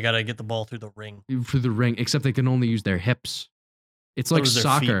they got to get the ball through the ring. Through the ring, except they can only use their hips. It's like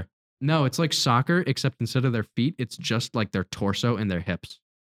soccer. No, it's like soccer, except instead of their feet, it's just like their torso and their hips.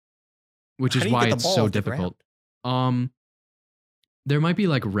 Which is why it's so difficult. There might be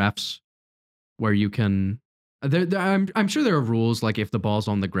like refs where you can. I'm sure there are rules, like if the ball's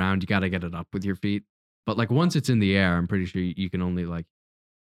on the ground, you got to get it up with your feet. But like once it's in the air, I'm pretty sure you can only like.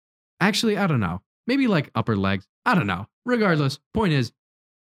 Actually, I don't know. Maybe like upper legs. I don't know. Regardless, point is,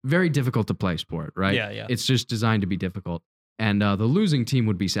 very difficult to play sport, right? Yeah. It's just designed to be difficult. And the losing team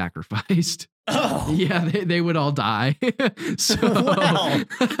would be sacrificed. Oh. Yeah, they would all die. So, wow.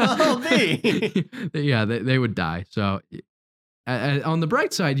 Oh, yeah, they would die. So on the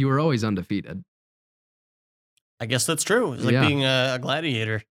bright side, you were always undefeated. I guess that's true. It's like being a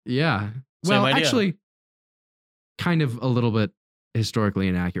gladiator. Yeah. Same idea. Actually, kind of a little bit historically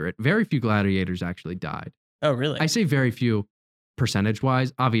inaccurate. Very few gladiators actually died. Oh, really? I say very few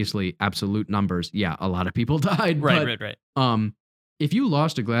percentage-wise. Obviously, absolute numbers. Yeah, a lot of people died. Right. If you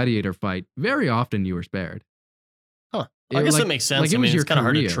lost a gladiator fight, very often you were spared. Huh. I guess that makes sense. Like it's kind of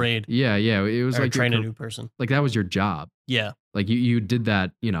hard to trade. Yeah. It was like train a new person. Like that was your job. Yeah. Like you did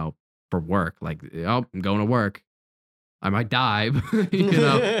that, for work. Like, oh, I'm going to work. I might die.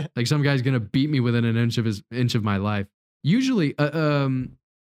 Like some guy's gonna beat me within an inch of my life. Usually, a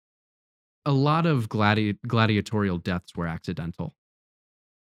lot of gladiatorial deaths were accidental.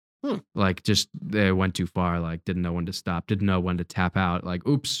 Like just they went too far. Like didn't know when to stop. Didn't know when to tap out. Like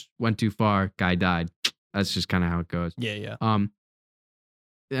oops, went too far. Guy died. That's just kind of how it goes. Yeah.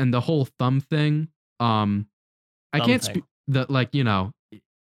 And the whole thumb thing. I can't speak.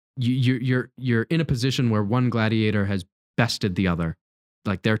 You're in a position where one gladiator has bested the other.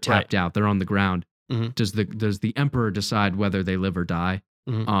 Like they're tapped out. They're on the ground. Mm-hmm. Does the emperor decide whether they live or die?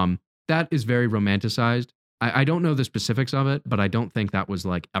 Mm-hmm. That is very romanticized. I don't know the specifics of it, but I don't think that was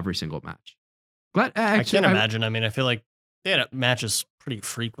like every single match. I can't imagine. I feel like they had matches pretty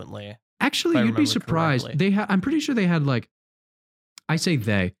frequently. Actually, you'd be surprised. Correctly. I'm pretty sure they had like. I say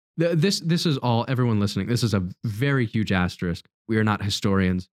they. This is all everyone listening. This is a very huge asterisk. We are not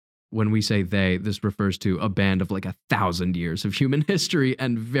historians. When we say they, this refers to a band of like 1,000 years of human history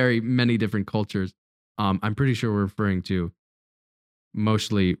and very many different cultures. I'm pretty sure we're referring to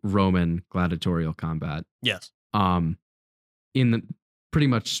mostly Roman gladiatorial combat. Yes. In pretty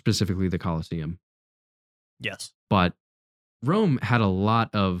much specifically the Colosseum. Yes. But Rome had a lot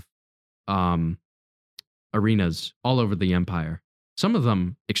of arenas all over the empire. Some of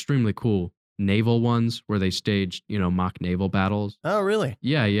them extremely cool naval ones where they staged, mock naval battles. Oh, really?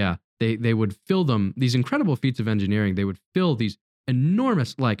 Yeah. They would fill them, these incredible feats of engineering. They would fill these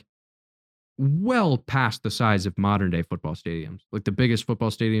enormous, like, well past the size of modern day football stadiums, like the biggest football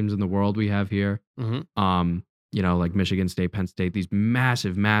stadiums in the world we have here. Mm-hmm. Like Michigan State, Penn State, these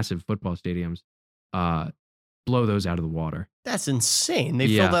massive football stadiums, blow those out of the water. That's insane. They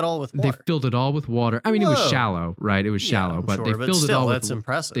filled that all with water. They filled it all with water. I mean, It was shallow, right? It was shallow, but they filled it all with. That's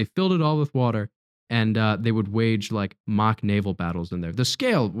impressive. They filled it all with water, and they would wage like mock naval battles in there. The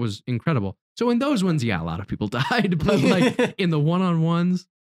scale was incredible. So in those ones, a lot of people died, but like in the one-on-ones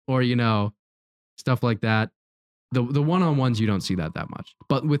or stuff like that, the one-on-ones you don't see that much.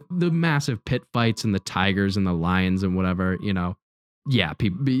 But with the massive pit fights and the tigers and the lions and whatever,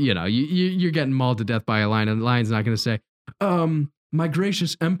 people, you're getting mauled to death by a lion, and the lion's not going to say, my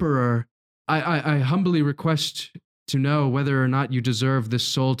gracious emperor, I humbly request to know whether or not you deserve this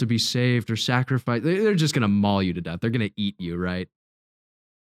soul to be saved or sacrificed. They're just going to maul you to death. They're going to eat you, right?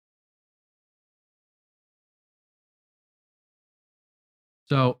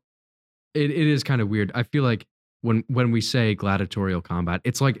 So it is kind of weird. I feel like when we say gladiatorial combat,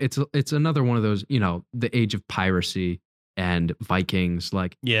 it's like it's another one of those, the age of piracy and Vikings.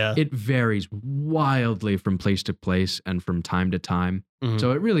 Like, it varies wildly from place to place and from time to time. Mm-hmm.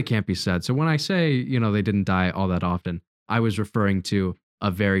 So it really can't be said. So when I say, they didn't die all that often, I was referring to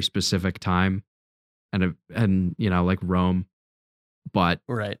a very specific time and like Rome. But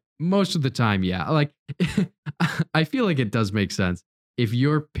right. Most of the time, like I feel like it does make sense. If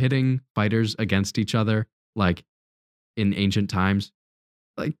you're pitting fighters against each other, like in ancient times,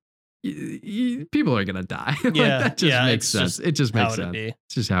 like people are gonna die. Like, that just makes sense. It just makes sense.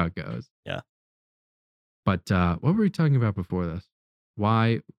 It's just how it goes. Yeah. But what were we talking about before this?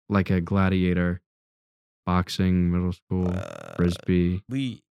 Why, like a gladiator, boxing, middle school, frisbee?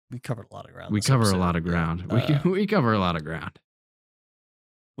 We covered a lot of ground. We cover a lot of ground. We cover a lot of ground.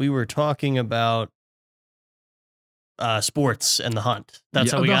 We were talking about sports and the hunt.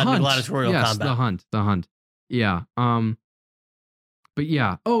 That's how we got into gladiatorial combat. The hunt. Yeah. But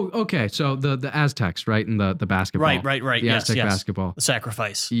yeah. Oh, okay. So the Aztecs, right? And the basketball. Right. The Aztec basketball. The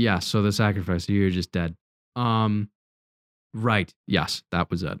sacrifice. Yeah. So the sacrifice. You're just dead. Right. Yes,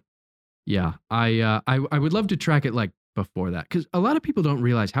 that was it. Yeah. I would love to track it like before that, because a lot of people don't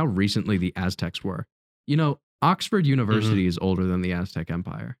realize how recently the Aztecs were. Oxford University is older than the Aztec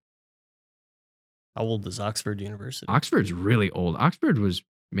Empire. How old is Oxford University? Oxford's really old. Oxford was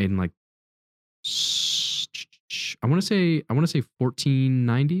made in like I want to say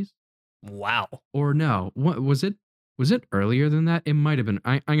 1490s. Wow. Or no, what was it? Was it earlier than that? It might have been.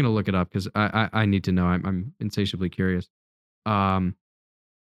 I'm gonna look it up because I need to know. I'm insatiably curious. I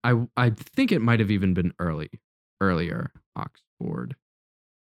think it might have even been earlier. Oxford.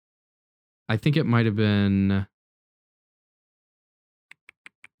 I think it might have been.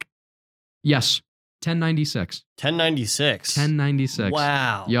 Yes, 1096. 1096.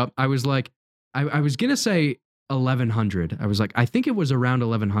 Wow. Yep. I was like, I was gonna say 1100. I was like, I think it was around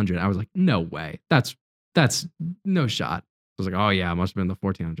 1100. I was like, no way. That's no shot. I was like, oh yeah, it must have been the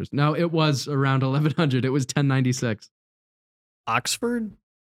 1400s. No, it was around 1100. It was 1096. Oxford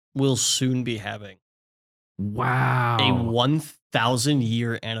will soon be having a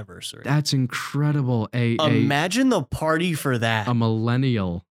 1,000-year anniversary. That's incredible. Imagine the party for that. A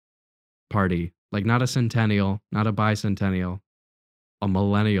millennial party. Like not a centennial, not a bicentennial, a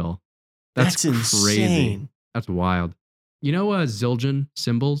millennial. That's crazy. Insane. That's wild. Zildjian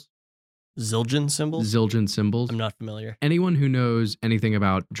symbols? Zildjian symbols? Zildjian symbols. I'm not familiar. Anyone who knows anything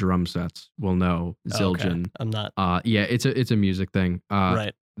about drum sets will know Zildjian. Okay. I'm not. Yeah, it's a music thing.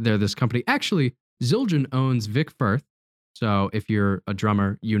 Right. They're this company. Actually, Zildjian owns Vic Firth. So if you're a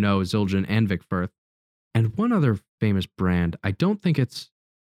drummer, you know Zildjian and Vic Firth. And one other famous brand. I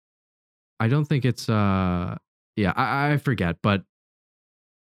forget, but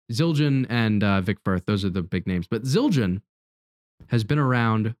Zildjian and Vic Firth, those are the big names. But Zildjian has been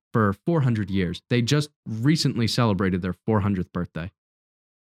around for 400 years. They just recently celebrated their 400th birthday.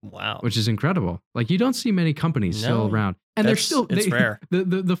 Wow. Which is incredible. Like, you don't see many companies still around. And it's rare.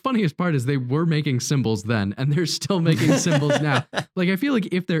 The funniest part is they were making symbols then, and they're still making symbols now. Like, I feel like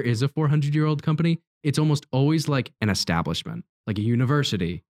if there is a 400-year-old company, it's almost always like an establishment, like a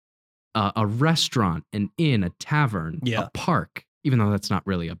university, a restaurant, an inn, a tavern, a park, even though that's not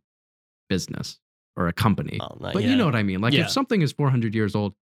really a business or a company. But you know what I mean? Like, if something is 400 years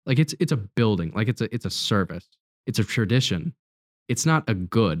old, like it's a building, like it's a service, it's a tradition. it's not a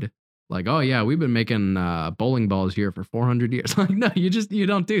good. Like, oh yeah, we've been making bowling balls here for 400 years. Like, no, you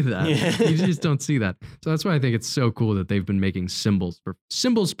don't do that. Yeah. You just don't see that. So that's why I think it's so cool that they've been making symbols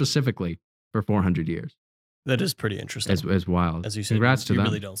specifically for 400 years. That is pretty interesting. As wild. As you said, congrats to you them.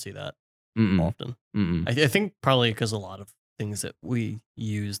 really don't see that often. Mm-mm. I think probably because a lot of things that we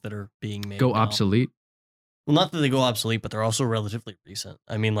use that are being made go now, obsolete. Well, not that they go obsolete, but they're also relatively recent.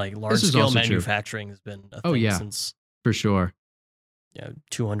 I mean, like large scale manufacturing has been a thing since for sure.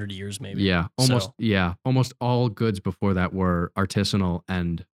 200 years maybe. Yeah, almost all goods before that were artisanal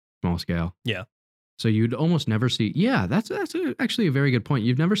and small scale. Yeah. So you'd almost never see. Yeah, that's actually a very good point.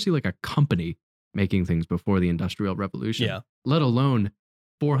 You'd never see like a company making things before the Industrial Revolution. Yeah. Let alone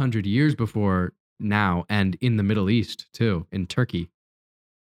 400 years before now, and in the Middle East too, in Turkey.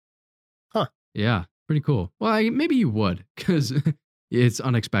 Huh. Yeah, pretty cool. Well, maybe you would, because it's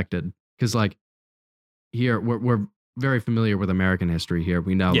unexpected. Because like here, we're very familiar with American history here.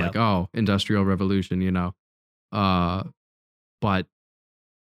 We know like, oh, Industrial Revolution, but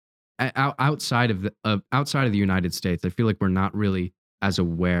outside of the United States, I feel like we're not really as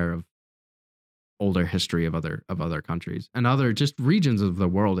aware of older history of other countries and other just regions of the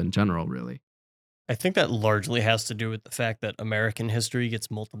world in general, really. I think that largely has to do with the fact that American history gets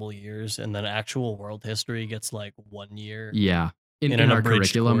multiple years and then actual world history gets like 1 year. Yeah. In our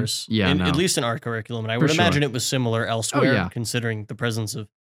curriculum. Course. Yeah. At least in our curriculum. And I would imagine it was similar elsewhere, considering the presence of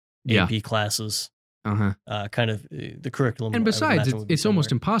AP classes. Kind of the curriculum. And besides, it's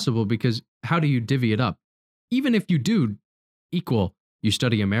almost impossible, because how do you divvy it up? Even if you do equal, you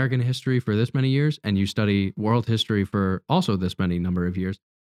study American history for this many years and you study world history for also this many number of years,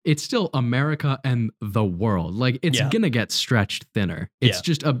 it's still America and the world. Like, it's going to get stretched thinner. It's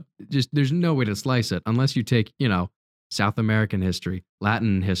just there's no way to slice it unless you take, South American history,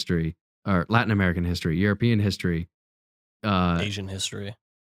 Latin history, or Latin American history, European history, Asian history,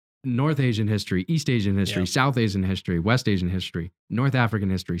 North Asian history, East Asian history, South Asian history, West Asian history, North African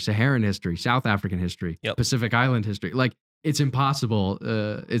history, Saharan history, South African history, Pacific Island history. Like, it's impossible.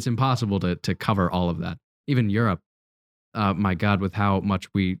 It's impossible to cover all of that. Even Europe, my God, with how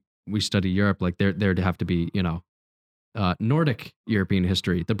much we study Europe, like there'd have to be, Nordic European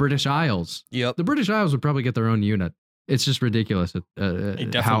history, the British Isles. Yep. The British Isles would probably get their own unit. It's just ridiculous.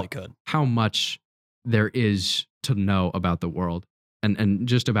 It definitely could. How much there is to know about the world and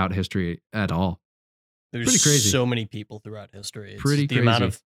just about history at all. There's pretty crazy. So many people throughout history. It's pretty the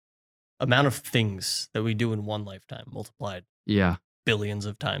crazy. amount of things that we do in one lifetime multiplied. Yeah. Billions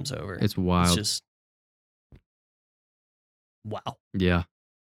of times over. It's wild. It's just wow. Yeah.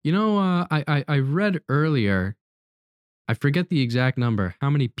 I read earlier, I forget the exact number, how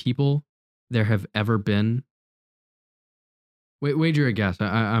many people there have ever been. Wager a guess.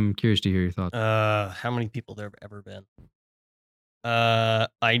 I'm curious to hear your thoughts. How many people there have ever been?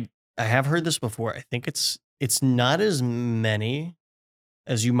 I have heard this before. I think it's not as many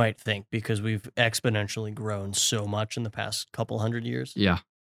as you might think, because we've exponentially grown so much in the past couple hundred years. Yeah.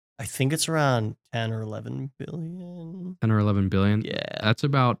 I think it's around 10 or 11 billion. 10 or 11 billion? Yeah. That's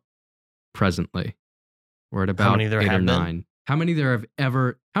about presently. We're at about 8 or 9. How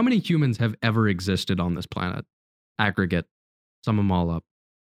many humans have ever existed on this planet? Aggregate. Sum them all up.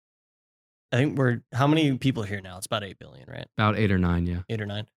 I think how many people are here now? It's about 8 billion, right? About 8 or 9, yeah. 8 or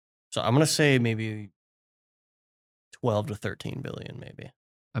 9. So I'm going to say maybe 12 to 13 billion, maybe.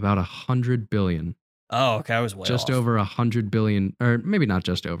 About 100 billion. Oh, okay. I was way just off. Over 100 billion, or maybe not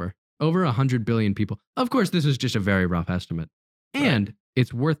just over 100 billion people. Of course, this is just a very rough estimate. And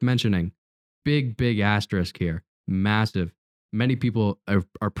it's worth mentioning, big asterisk here, massive. Many people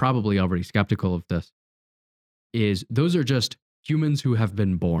are probably already skeptical of this. Those are just humans who have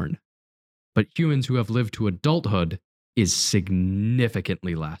been born. But humans who have lived to adulthood is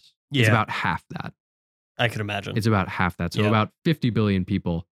significantly less. Yeah. It's about half that. I can imagine. It's about half that. So about 50 billion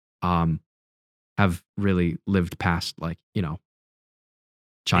people have really lived past,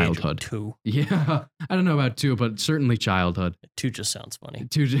 childhood. 2. Yeah. I don't know about 2, but certainly childhood. 2 just sounds funny.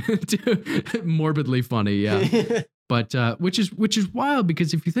 2 morbidly funny, yeah. But which is wild,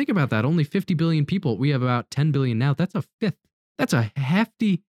 because if you think about that, only 50 billion people, we have about 10 billion now. That's a fifth. That's a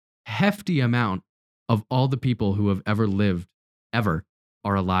hefty amount of all the people who have ever lived, ever,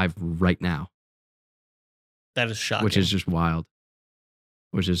 are alive right now. That is shocking. Which is just wild.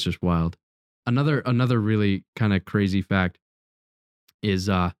 Another really kind of crazy fact is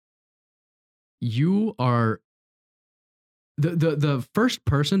you are the first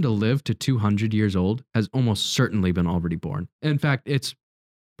person to live to 200 years old has almost certainly been already born. In fact, it's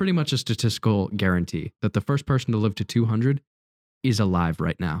pretty much a statistical guarantee that the first person to live to 200 is alive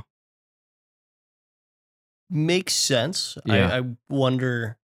right now. makes sense. Yeah. I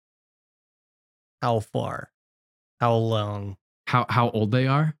wonder how far, how long, How old they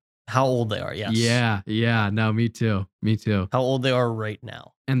are? how old they are. Yes. Yeah. No, me too. How old they are right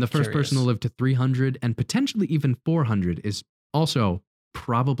now. And the first person to live to 300 and potentially even 400 is also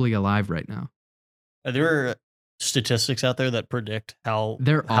probably alive right now. Are there statistics out there that predict how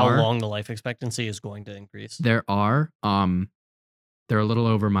long the life expectancy is going to increase? There are. They're a little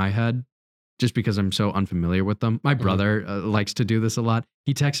over my head just because I'm so unfamiliar with them. My brother likes to do this a lot.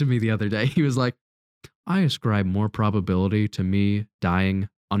 He texted me the other day. He was like, I ascribe more probability to me dying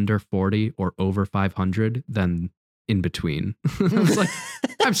under 40 or over 500 than in between. I was like,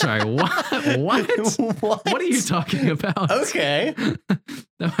 I'm sorry, what? What are you talking about? Okay.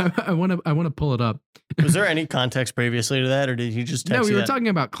 I want to pull it up. Was there any context previously to that, or did he just text No, we you were that? talking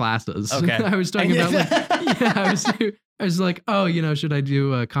about classes. Okay. I was talking about I was like, oh, should I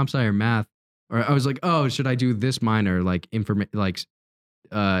do comp sci or math? Or I was like, oh, should I do this minor like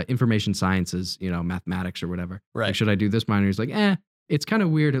information sciences, mathematics or whatever? Right. Like, should I do this minor? He's like, it's kind of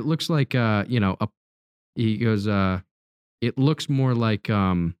weird. It looks like he goes, it looks more like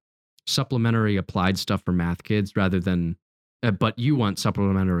supplementary applied stuff for math kids rather than but you want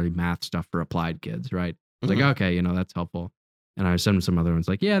supplementary math stuff for applied kids, right? I was like, okay, that's helpful. And I sent him some other ones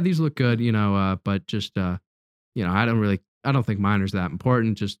like, yeah, these look good, but just I don't think minor's that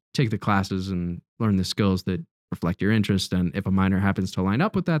important. Just take the classes and learn the skills that reflect your interest. And if a minor happens to line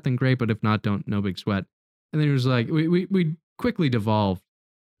up with that, then great. But if not, no big sweat. And then he was like, we quickly devolved,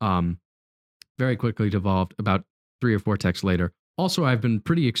 very quickly devolved about 3 or 4 texts later. Also, I've been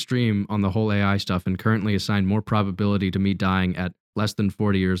pretty extreme on the whole AI stuff and currently assign more probability to me dying at less than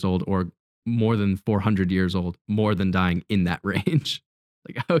 40 years old or more than 400 years old, more than dying in that range.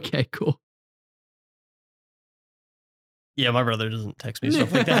 Like, okay, cool. Yeah, my brother doesn't text me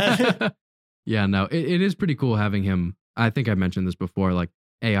stuff like that. Yeah, no, it is pretty cool having him. I think I mentioned this before, like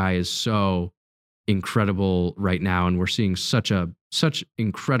AI is so incredible right now and we're seeing such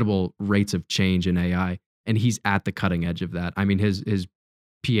incredible rates of change in AI and he's at the cutting edge of that. I mean, his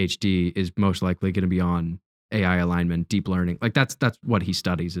PhD is most likely going to be on AI alignment, deep learning. Like that's what he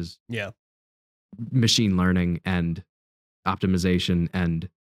studies is machine learning and optimization and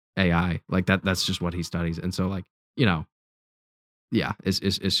AI. Like that's just what he studies. And so like,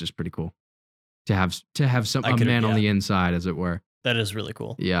 it's just pretty cool to have a man on the inside, as it were. That is really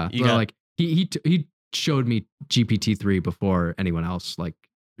cool. Yeah. Like he showed me GPT-3 before anyone else, like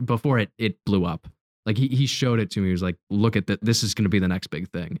before it blew up. Like he showed it to me. He was like, look at that. This is going to be the next big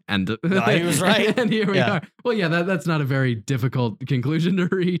thing. And he was right. And here we are. Well, yeah, that's not a very difficult conclusion to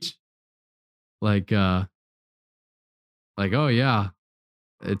reach. Like, oh yeah,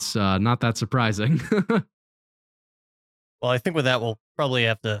 it's not that surprising. Well, I think with that, we'll probably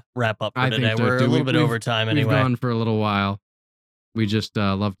have to wrap up for today. So, we're a little bit over time anyway. We've gone for a little while. We just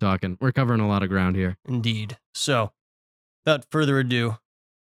love talking. We're covering a lot of ground here. Indeed. So, without further ado,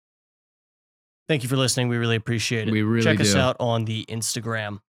 thank you for listening. We really appreciate it. We really Check do. us out on the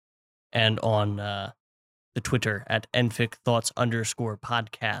Instagram and on the Twitter at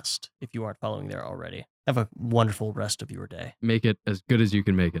nficthoughts_podcast if you aren't following there already. Have a wonderful rest of your day. Make it as good as you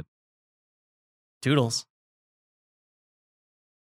can make it. Toodles.